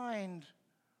you find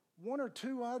 1 or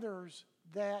 2 others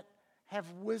that have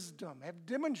wisdom, have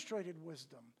demonstrated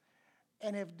wisdom,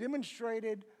 and have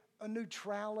demonstrated a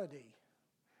neutrality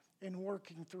in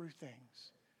working through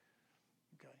things.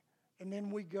 Okay. And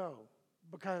then we go.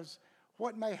 Because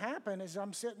what may happen is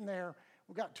I'm sitting there,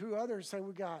 we got two others, say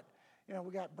we got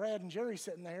Brad and Jerry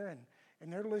sitting there,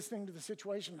 and they're listening to the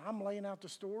situation. I'm laying out the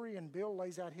story, and Bill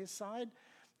lays out his side,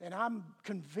 and I'm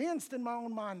convinced in my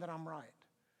own mind that I'm right.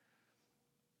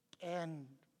 And,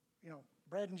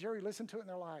 Brad and Jerry listen to it, and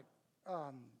they're like,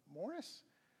 Morris,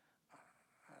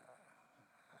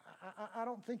 I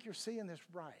don't think you're seeing this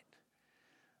right.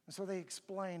 And so they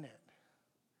explain it.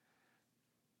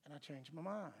 And I change my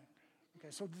mind. Okay,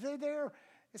 so they're there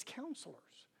as counselors.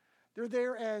 They're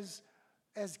there as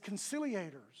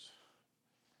conciliators.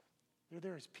 They're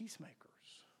there as peacemakers.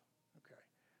 Okay,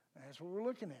 and that's what we're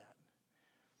looking at.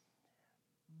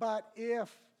 But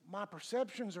if my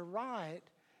perceptions are right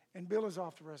and Bill is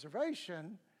off the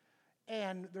reservation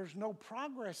and there's no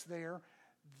progress there,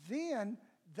 then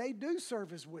they do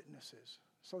serve as witnesses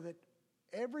so that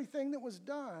everything that was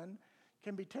done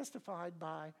can be testified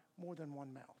by more than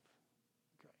one mouth.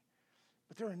 Okay.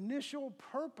 But their initial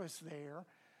purpose there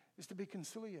is to be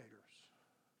conciliators,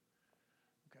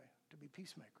 okay, to be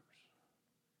peacemakers.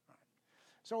 All right.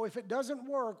 So if it doesn't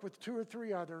work with two or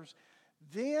three others,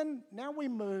 then now we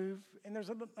move, and there's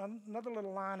another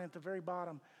little line at the very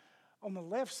bottom. On the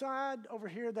left side over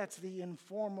here, that's the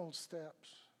informal steps.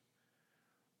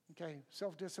 Okay,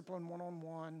 self-discipline,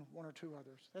 one-on-one, one or two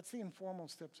others. That's the informal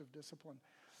steps of discipline.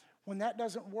 When that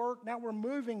doesn't work, now we're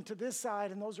moving to this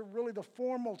side, and those are really the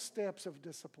formal steps of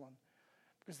discipline,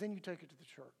 because then you take it to the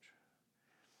church.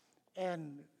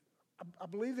 And I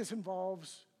believe this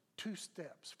involves two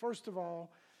steps. First of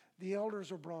all, the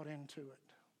elders are brought into it.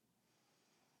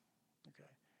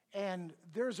 Okay, and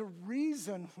there's a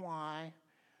reason why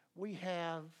we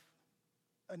have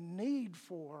a need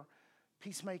for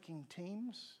peacemaking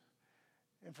teams.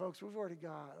 And folks, we've already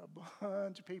got a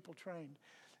bunch of people trained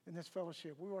in this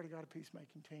fellowship. We've already got a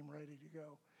peacemaking team ready to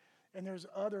go. And there's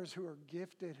others who are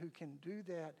gifted who can do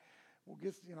that. We'll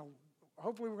get,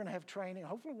 hopefully we're going to have training.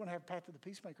 Hopefully we're going to have Path to the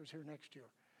Peacemakers here next year.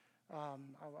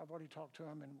 I've already talked to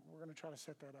them, and we're going to try to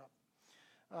set that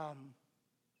up.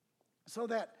 So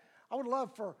that I would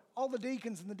love for all the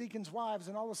deacons and the deacons' wives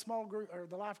and all the small group, or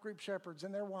the life group shepherds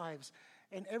and their wives,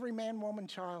 and every man, woman,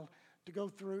 child to go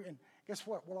through, and guess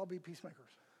what? We'll all be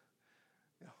peacemakers.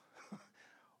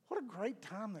 What a great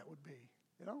time that would be.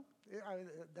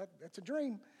 That's a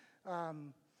dream,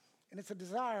 and it's a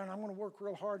desire, and I'm going to work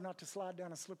real hard not to slide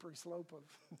down a slippery slope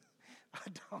of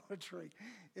idolatry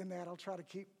in that. I'll try to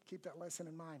keep that lesson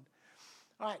in mind.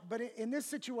 All right, but in this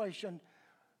situation,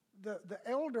 the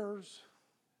elders,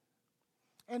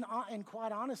 and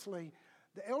quite honestly,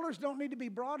 the elders don't need to be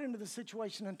brought into the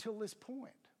situation until this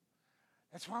point.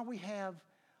 That's why we have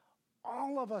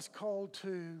all of us called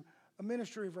to a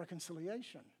ministry of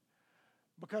reconciliation.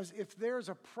 Because if there's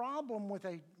a problem with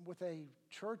a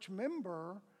church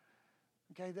member,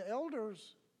 okay, the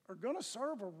elders are going to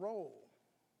serve a role.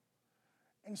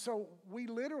 And so we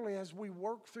literally, as we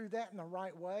work through that in the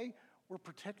right way, we're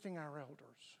protecting our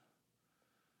elders.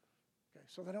 Okay,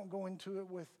 so they don't go into it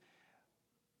with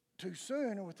too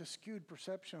soon or with a skewed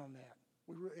perception on that.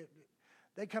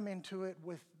 They come into it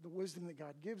with the wisdom that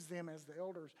God gives them as the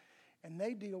elders, and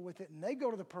they deal with it, and they go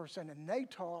to the person, and they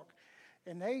talk,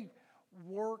 and they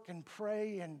work and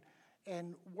pray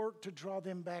and work to draw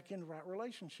them back into right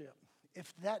relationship.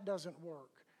 If that doesn't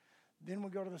work, then we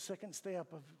go to the second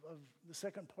step of the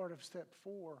second part of step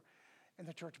 4, and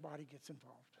the church body gets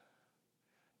involved.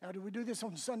 Now, do we do this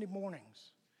on Sunday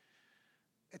mornings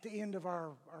at the end of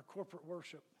our corporate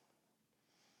worship?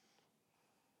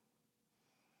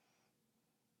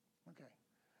 Okay.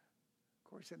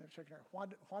 Corey's sitting there checking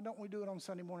out. Why don't we do it on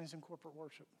Sunday mornings in corporate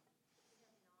worship?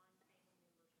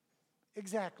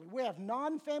 Exactly. We have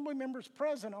non-family members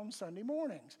present on Sunday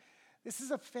mornings. This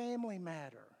is a family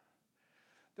matter.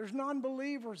 There's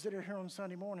non-believers that are here on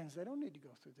Sunday mornings. They don't need to go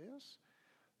through this.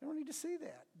 They don't need to see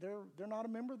that. They're not a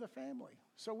member of the family.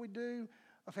 So we do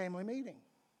a family meeting.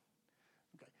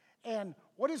 Okay. And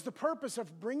what is the purpose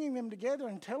of bringing them together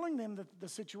and telling them the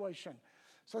situation?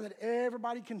 So that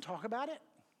everybody can talk about it?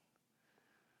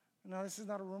 No, this is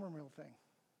not a rumor mill thing.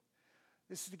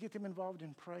 This is to get them involved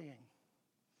in praying.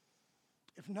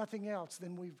 If nothing else,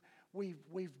 then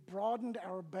we've broadened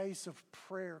our base of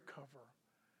prayer cover.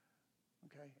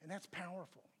 Okay, and that's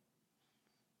powerful.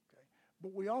 Okay,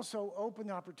 but we also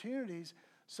open opportunities.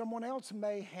 Someone else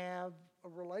may have a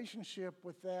relationship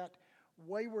with that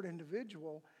wayward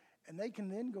individual, and they can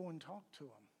then go and talk to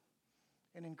them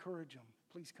and encourage them.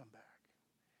 Please come back.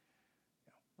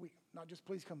 Not just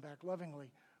please come back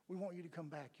lovingly. We want you to come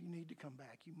back. You need to come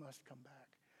back. You must come back.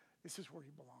 This is where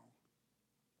you belong.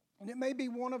 And it may be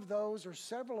one of those or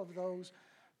several of those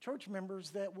church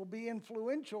members that will be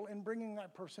influential in bringing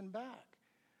that person back.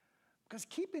 Because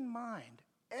keep in mind,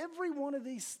 every one of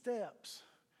these steps,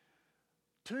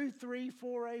 2, 3,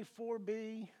 4A,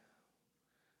 4B,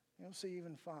 you'll see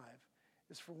even 5,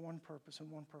 is for one purpose and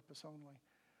one purpose only.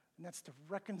 And that's to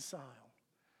reconcile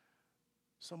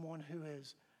someone who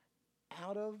is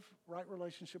out of right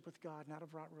relationship with God and out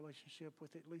of right relationship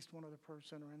with at least one other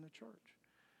person or in the church.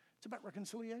 It's about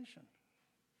reconciliation.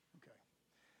 Okay.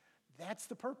 That's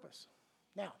the purpose.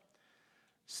 Now,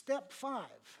 step 5.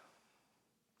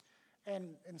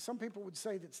 And some people would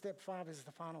say that step 5 is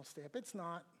the final step. It's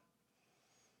not.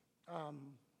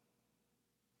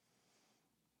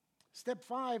 Step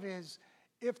 5 is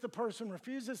if the person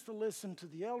refuses to listen to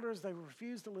the elders, they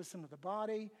refuse to listen to the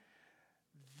body,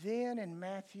 then in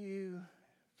Matthew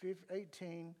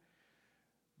 18,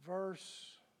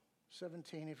 verse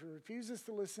 17, if he refuses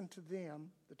to listen to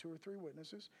them, the 2 or 3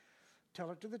 witnesses,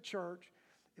 tell it to the church.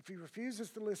 If he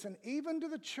refuses to listen even to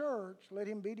the church, let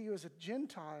him be to you as a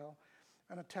Gentile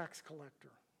and a tax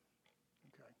collector.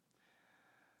 Okay.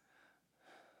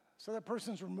 So that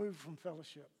person's removed from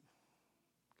fellowship.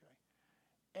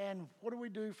 Okay. And what do we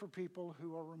do for people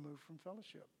who are removed from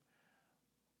fellowship?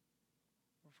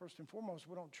 Well, first and foremost,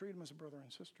 we don't treat them as a brother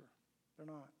and sister. They're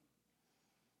not.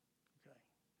 Okay.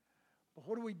 But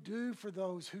what do we do for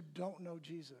those who don't know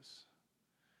Jesus?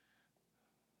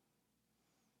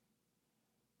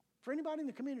 For anybody in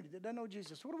the community that doesn't know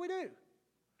Jesus, what do?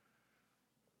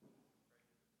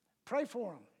 Pray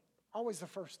for them. Always the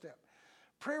first step.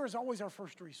 Prayer is always our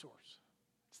first resource.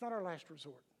 It's not our last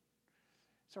resort.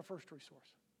 It's our first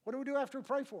resource. What do we do after we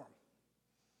pray for them?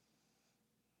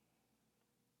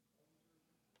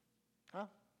 Huh?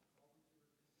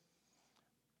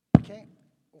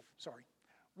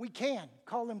 We can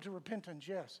call them to repentance,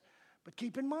 yes. But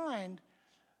keep in mind,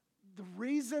 the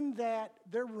reason that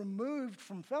they're removed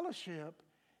from fellowship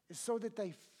is so that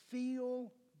they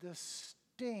feel the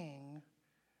sting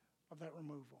of that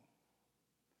removal.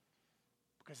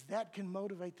 Because that can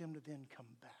motivate them to then come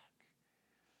back.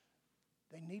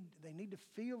 They need to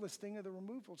feel the sting of the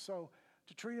removal. So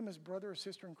to treat them as brother or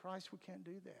sister in Christ, we can't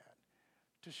do that.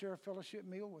 To share a fellowship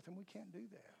meal with them, we can't do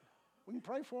that. We can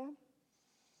pray for them.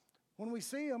 When we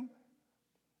see them,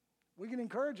 we can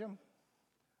encourage them.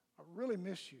 I really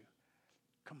miss you.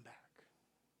 Come back.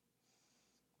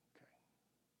 Okay.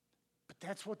 But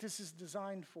that's what this is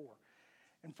designed for.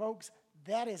 And folks,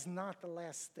 that is not the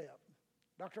last step.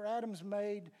 Dr. Adams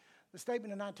made the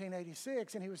statement in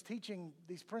 1986, and he was teaching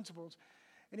these principles.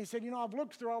 And he said, I've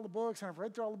looked through all the books, and I've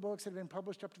read through all the books that have been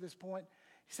published up to this point.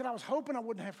 He said, I was hoping I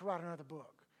wouldn't have to write another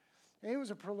book. And he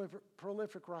was a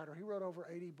prolific writer. He wrote over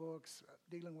 80 books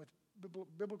dealing with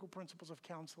biblical principles of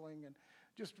counseling and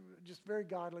just very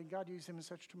godly. God used him in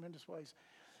such tremendous ways.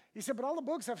 He said, but all the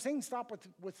books I've seen stop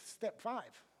with step 5.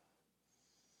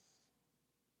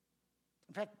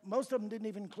 In fact, most of them didn't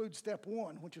even include step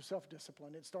 1, which is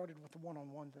self-discipline. It started with the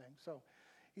one-on-one thing. So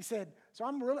he said, so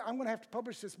I'm going to have to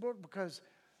publish this book because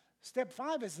step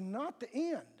 5 is not the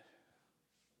end.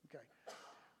 Okay.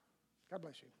 God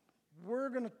bless you. We're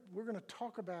going to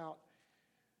talk about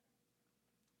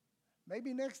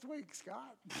maybe next week,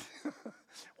 Scott,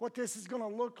 what this is going to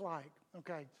look like.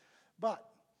 Okay. But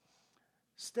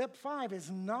step 5 is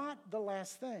not the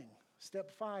last thing. Step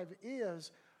 5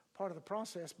 is part of the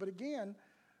process. But again,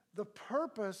 the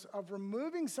purpose of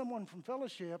removing someone from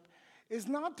fellowship is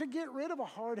not to get rid of a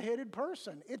hard-headed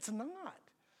person. It's not.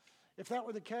 If that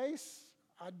were the case,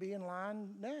 I'd be in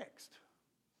line next.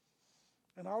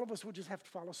 And all of us would just have to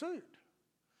follow suit.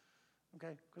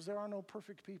 Okay? Because there are no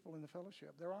perfect people in the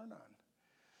fellowship. There are none.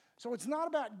 So it's not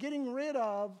about getting rid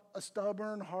of a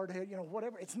stubborn, hard-headed,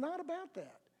 whatever. It's not about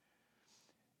that.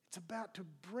 It's about to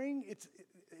bring, it's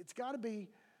got to be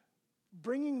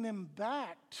bringing them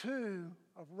back to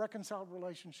a reconciled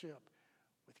relationship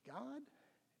with God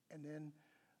and then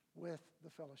with the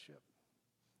fellowship.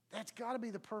 That's got to be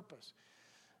the purpose.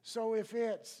 So if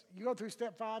it's, you go through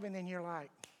step 5 and then you're like,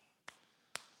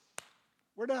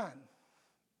 we're done.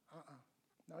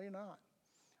 No, you're not.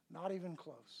 Not even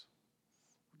close.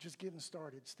 We're just getting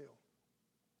started still.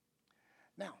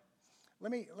 Now,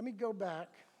 let me go back.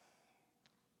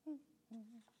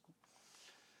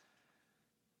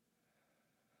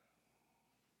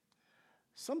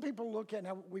 Some people look at,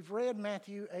 now we've read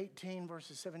Matthew 18,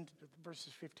 verses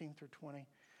 15 through 20.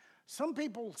 Some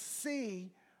people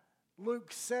see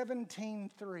Luke 17:3.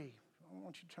 I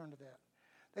want you to turn to that.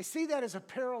 They see that as a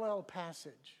parallel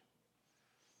passage,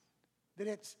 that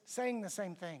it's saying the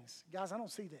same things. Guys, I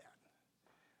don't see that.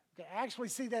 Okay, I actually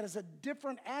see that as a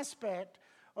different aspect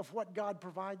of what God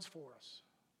provides for us.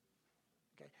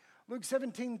 Okay, Luke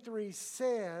 17:3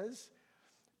 says,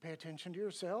 Pay attention to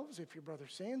yourselves. If your brother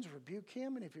sins, rebuke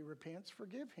him, and if he repents,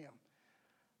 forgive him.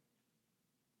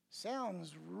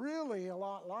 Sounds really a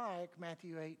lot like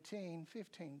Matthew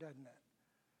 18:15, doesn't it?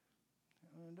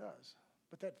 It does.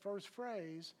 But that first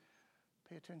phrase,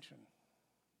 pay attention.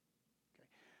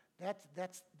 Okay.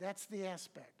 That's the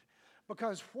aspect.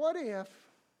 Because what if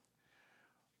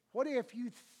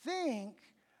you think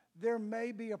there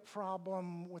may be a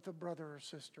problem with a brother or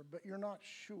sister, but you're not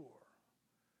sure?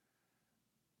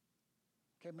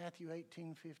 Okay, Matthew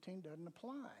 18:15 doesn't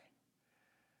apply.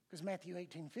 Because Matthew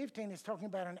 18:15 is talking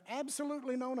about an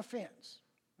absolutely known offense.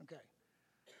 Okay.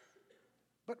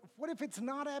 But what if it's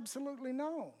not absolutely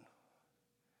known?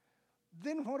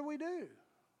 Then what do?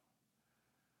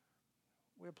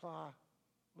 We apply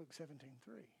Luke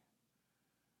 17:3.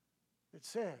 It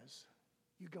says,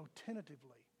 you go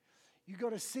tentatively. You go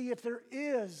to see if there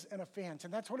is an offense.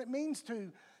 And that's what it means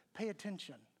to pay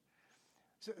attention.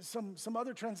 So, some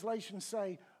other translations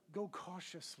say, go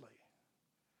cautiously.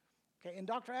 Okay, and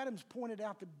Dr. Adams pointed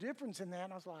out the difference in that,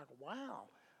 and I was like, wow,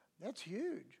 that's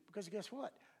huge. Because guess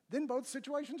what? Then both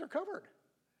situations are covered.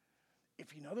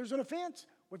 If you know there's an offense,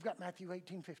 we've got Matthew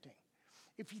 18:15.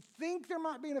 If you think there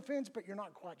might be an offense, but you're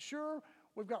not quite sure,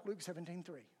 we've got Luke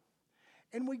 17:3.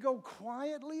 And we go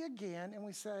quietly again, and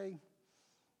we say,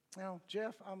 well,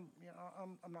 Jeff, I'm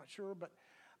not sure, but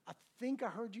I think I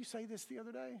heard you say this the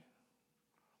other day.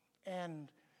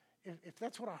 And if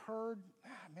that's what I heard,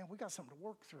 man, we got something to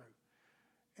work through.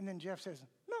 And then Jeff says,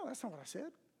 no, that's not what I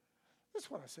said.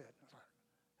 That's what I said. I was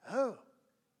like, oh,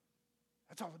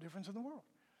 that's all the difference in the world.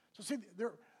 So see,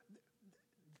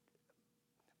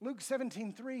 Luke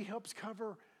 17:3 helps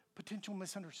cover potential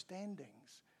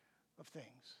misunderstandings of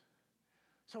things.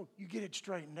 So you get it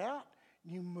straightened out,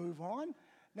 you move on.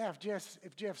 Now, if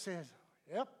Jeff says,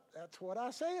 yep, that's what I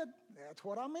said, that's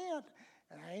what I meant,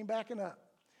 and I ain't backing up.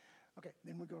 Okay,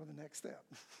 then we go to the next step.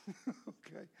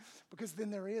 Okay, because then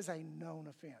there is a known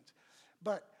offense.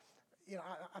 But,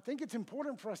 I think it's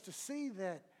important for us to see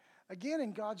that, again,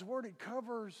 in God's Word, it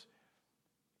covers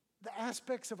the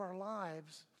aspects of our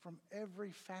lives from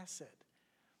every facet.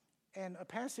 And a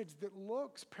passage that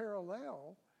looks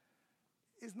parallel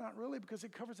is not really, because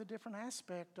it covers a different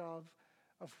aspect of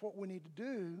what we need to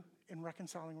do in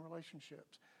reconciling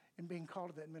relationships and being called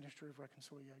to that ministry of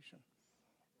reconciliation.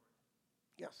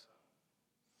 Yes.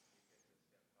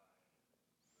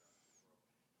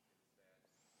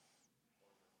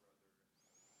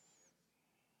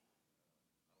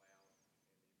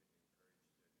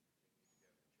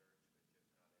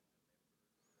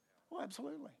 Well,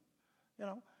 absolutely.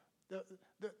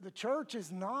 The church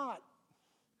is not,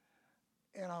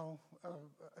 a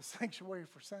sanctuary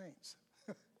for saints.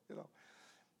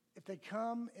 If they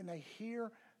come and they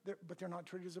hear, but they're not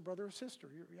treated as a brother or sister,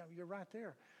 you're right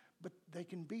there. But they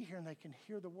can be here and they can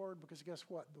hear the word, because guess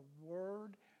what? The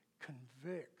word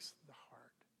convicts the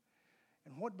heart.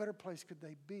 And what better place could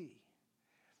they be?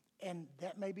 And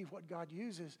that may be what God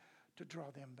uses to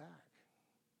draw them back.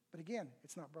 But again,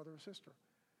 it's not brother or sister.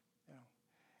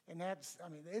 And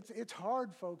it's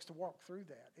hard, folks, to walk through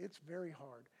that. It's very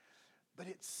hard. But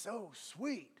it's so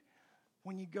sweet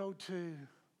when you go to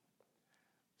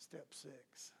step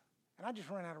 6. And I just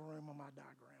ran out of room on my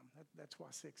diagram. That's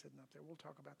why 6 isn't up there. We'll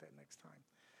talk about that next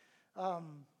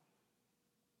time.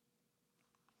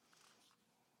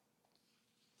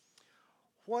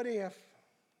 What if,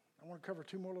 I want to cover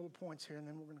 2 more little points here, and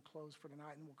then we're going to close for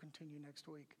tonight, and we'll continue next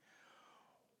week.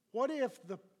 What if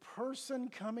the person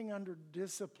coming under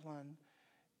discipline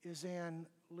is in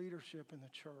leadership in the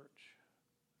church?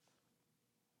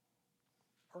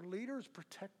 Are leaders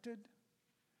protected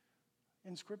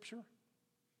in Scripture?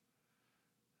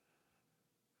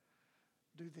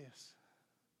 Do this.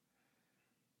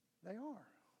 They are.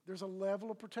 There's a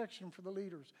level of protection for the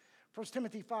leaders. 1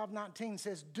 Timothy 5:19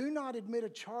 says, do not admit a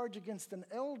charge against an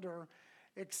elder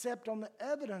except on the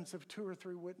evidence of 2 or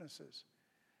 3 witnesses.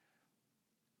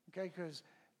 Okay, because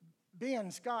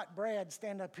Ben, Scott, Brad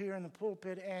stand up here in the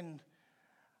pulpit, and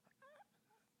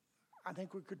I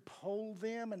think we could poll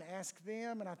them and ask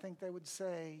them, and I think they would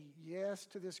say yes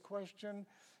to this question.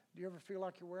 Do you ever feel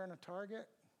like you're wearing a target?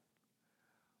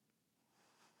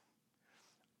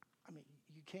 I mean,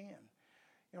 you can.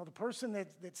 The person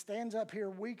that stands up here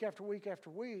week after week after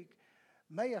week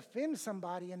may offend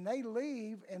somebody, and they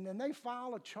leave, and then they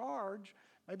file a charge.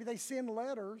 Maybe they send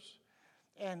letters.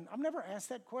 And I've never asked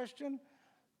that question.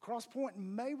 Crosspoint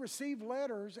may receive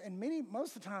letters, and many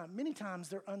times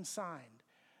they're unsigned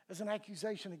as an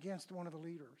accusation against one of the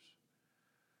leaders.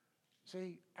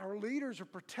 See, our leaders are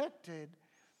protected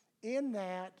in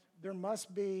that there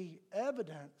must be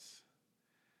evidence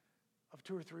of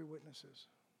 2 or 3 witnesses.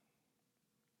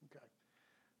 Okay.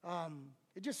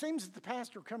 It just seems that the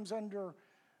pastor comes under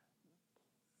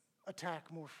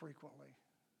attack more frequently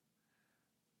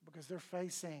because they're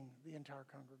facing the entire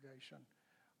congregation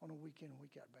on a week-in,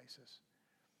 week-out basis.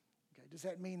 Okay. Does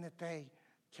that mean that they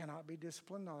cannot be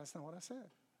disciplined? No, that's not what I said.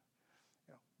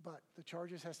 You know, but the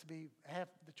charges have to be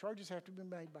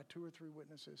made by 2 or 3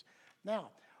 witnesses.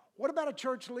 Now, what about a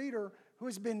church leader who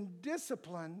has been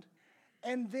disciplined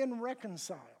and then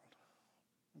reconciled?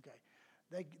 Okay.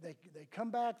 They come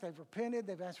back, they've repented,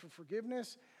 they've asked for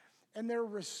forgiveness, and they're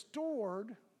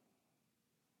restored.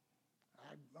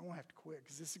 I won't have to quit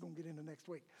because this is going to get into next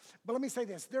week. But let me say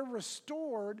this. They're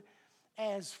restored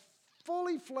as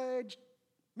fully fledged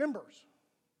members.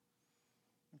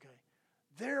 Okay.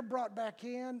 They're brought back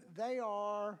in. They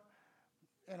are,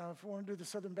 if we want to do the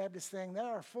Southern Baptist thing, they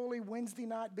are fully Wednesday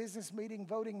night business meeting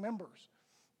voting members.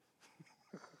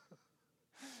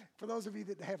 For those of you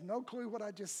that have no clue what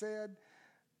I just said,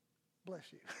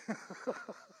 bless you.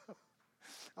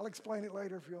 I'll explain it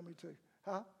later if you want me to.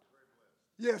 Huh?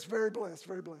 Yes, very blessed,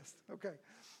 very blessed. Okay.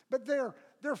 But they're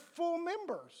full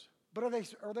members. But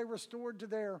are they restored to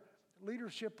their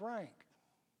leadership rank?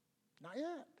 Not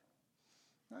yet.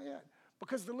 Not yet.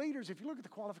 Because the leaders, if you look at the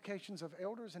qualifications of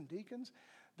elders and deacons,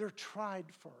 they're tried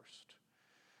first.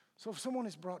 So if someone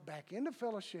is brought back into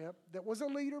fellowship that was a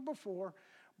leader before,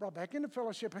 brought back into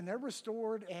fellowship, and they're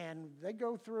restored, and they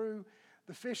go through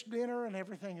the fish dinner, and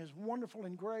everything is wonderful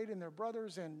and great, and they're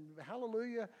brothers, and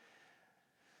hallelujah,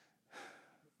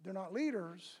 they're not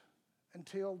leaders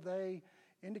until they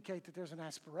indicate that there's an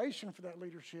aspiration for that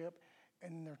leadership,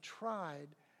 and they're tried,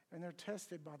 and they're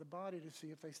tested by the body to see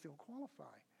if they still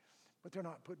qualify. But they're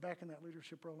not put back in that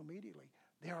leadership role immediately.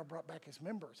 They are brought back as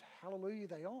members. Hallelujah,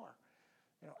 they are.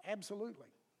 Absolutely.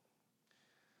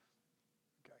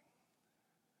 Okay.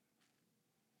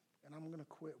 And I'm going to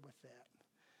quit with that.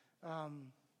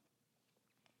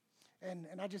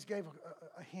 And I just gave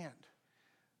a hint.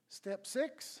 Step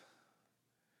 6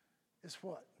 is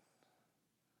what?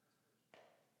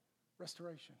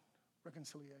 Restoration,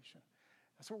 reconciliation.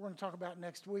 That's what we're going to talk about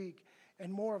next week,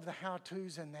 and more of the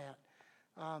how-tos in that.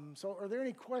 So are there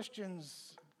any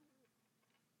questions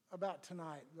about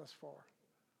tonight thus far?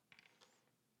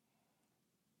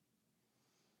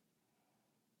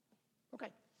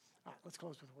 Okay. All right, let's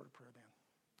close with a word of prayer then.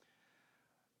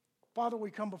 Father,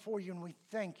 we come before you and we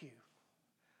thank you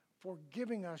for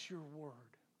giving us your word.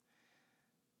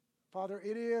 Father,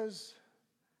 it is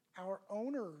our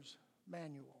owner's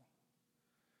manual.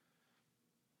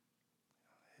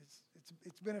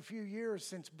 It's been a few years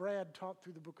since Brad taught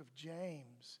through the book of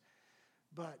James,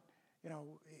 but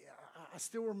I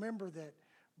still remember that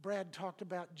Brad talked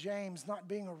about James not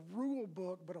being a rule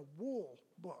book but a wool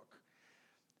book.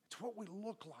 It's what we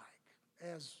look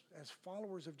like as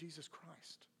followers of Jesus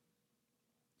Christ.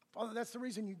 Father, that's the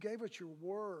reason you gave us your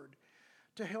word,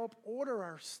 to help order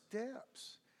our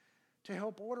steps, to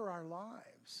help order our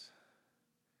lives,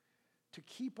 to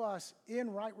keep us in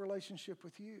right relationship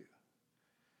with you.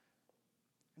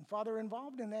 And Father,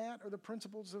 involved in that are the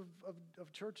principles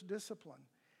of church discipline.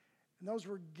 And those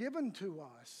were given to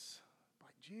us by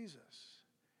Jesus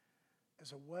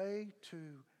as a way to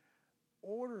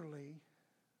orderly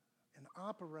and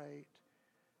operate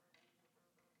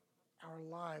our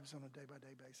lives on a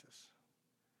day-by-day basis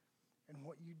and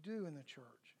what you do in the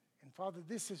church. And Father,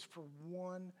 this is for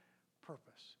one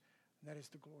purpose, and that is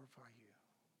to glorify you.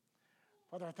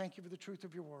 Father, I thank you for the truth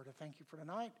of your word. I thank you for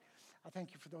tonight. I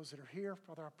thank you for those that are here.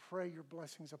 Father, I pray your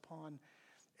blessings upon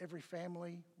every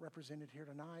family represented here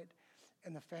tonight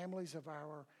and the families of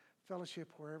our fellowship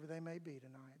wherever they may be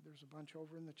tonight. There's a bunch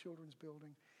over in the children's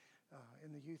building,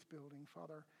 in the youth building.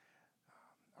 Father,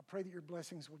 I pray that your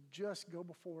blessings will just go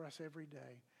before us every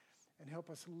day and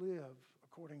help us live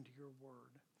according to your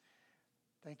word.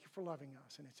 Thank you for loving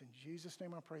us. And it's in Jesus'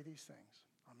 name I pray these things.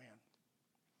 Amen.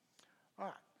 All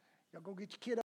right. Y'all go get your kid up.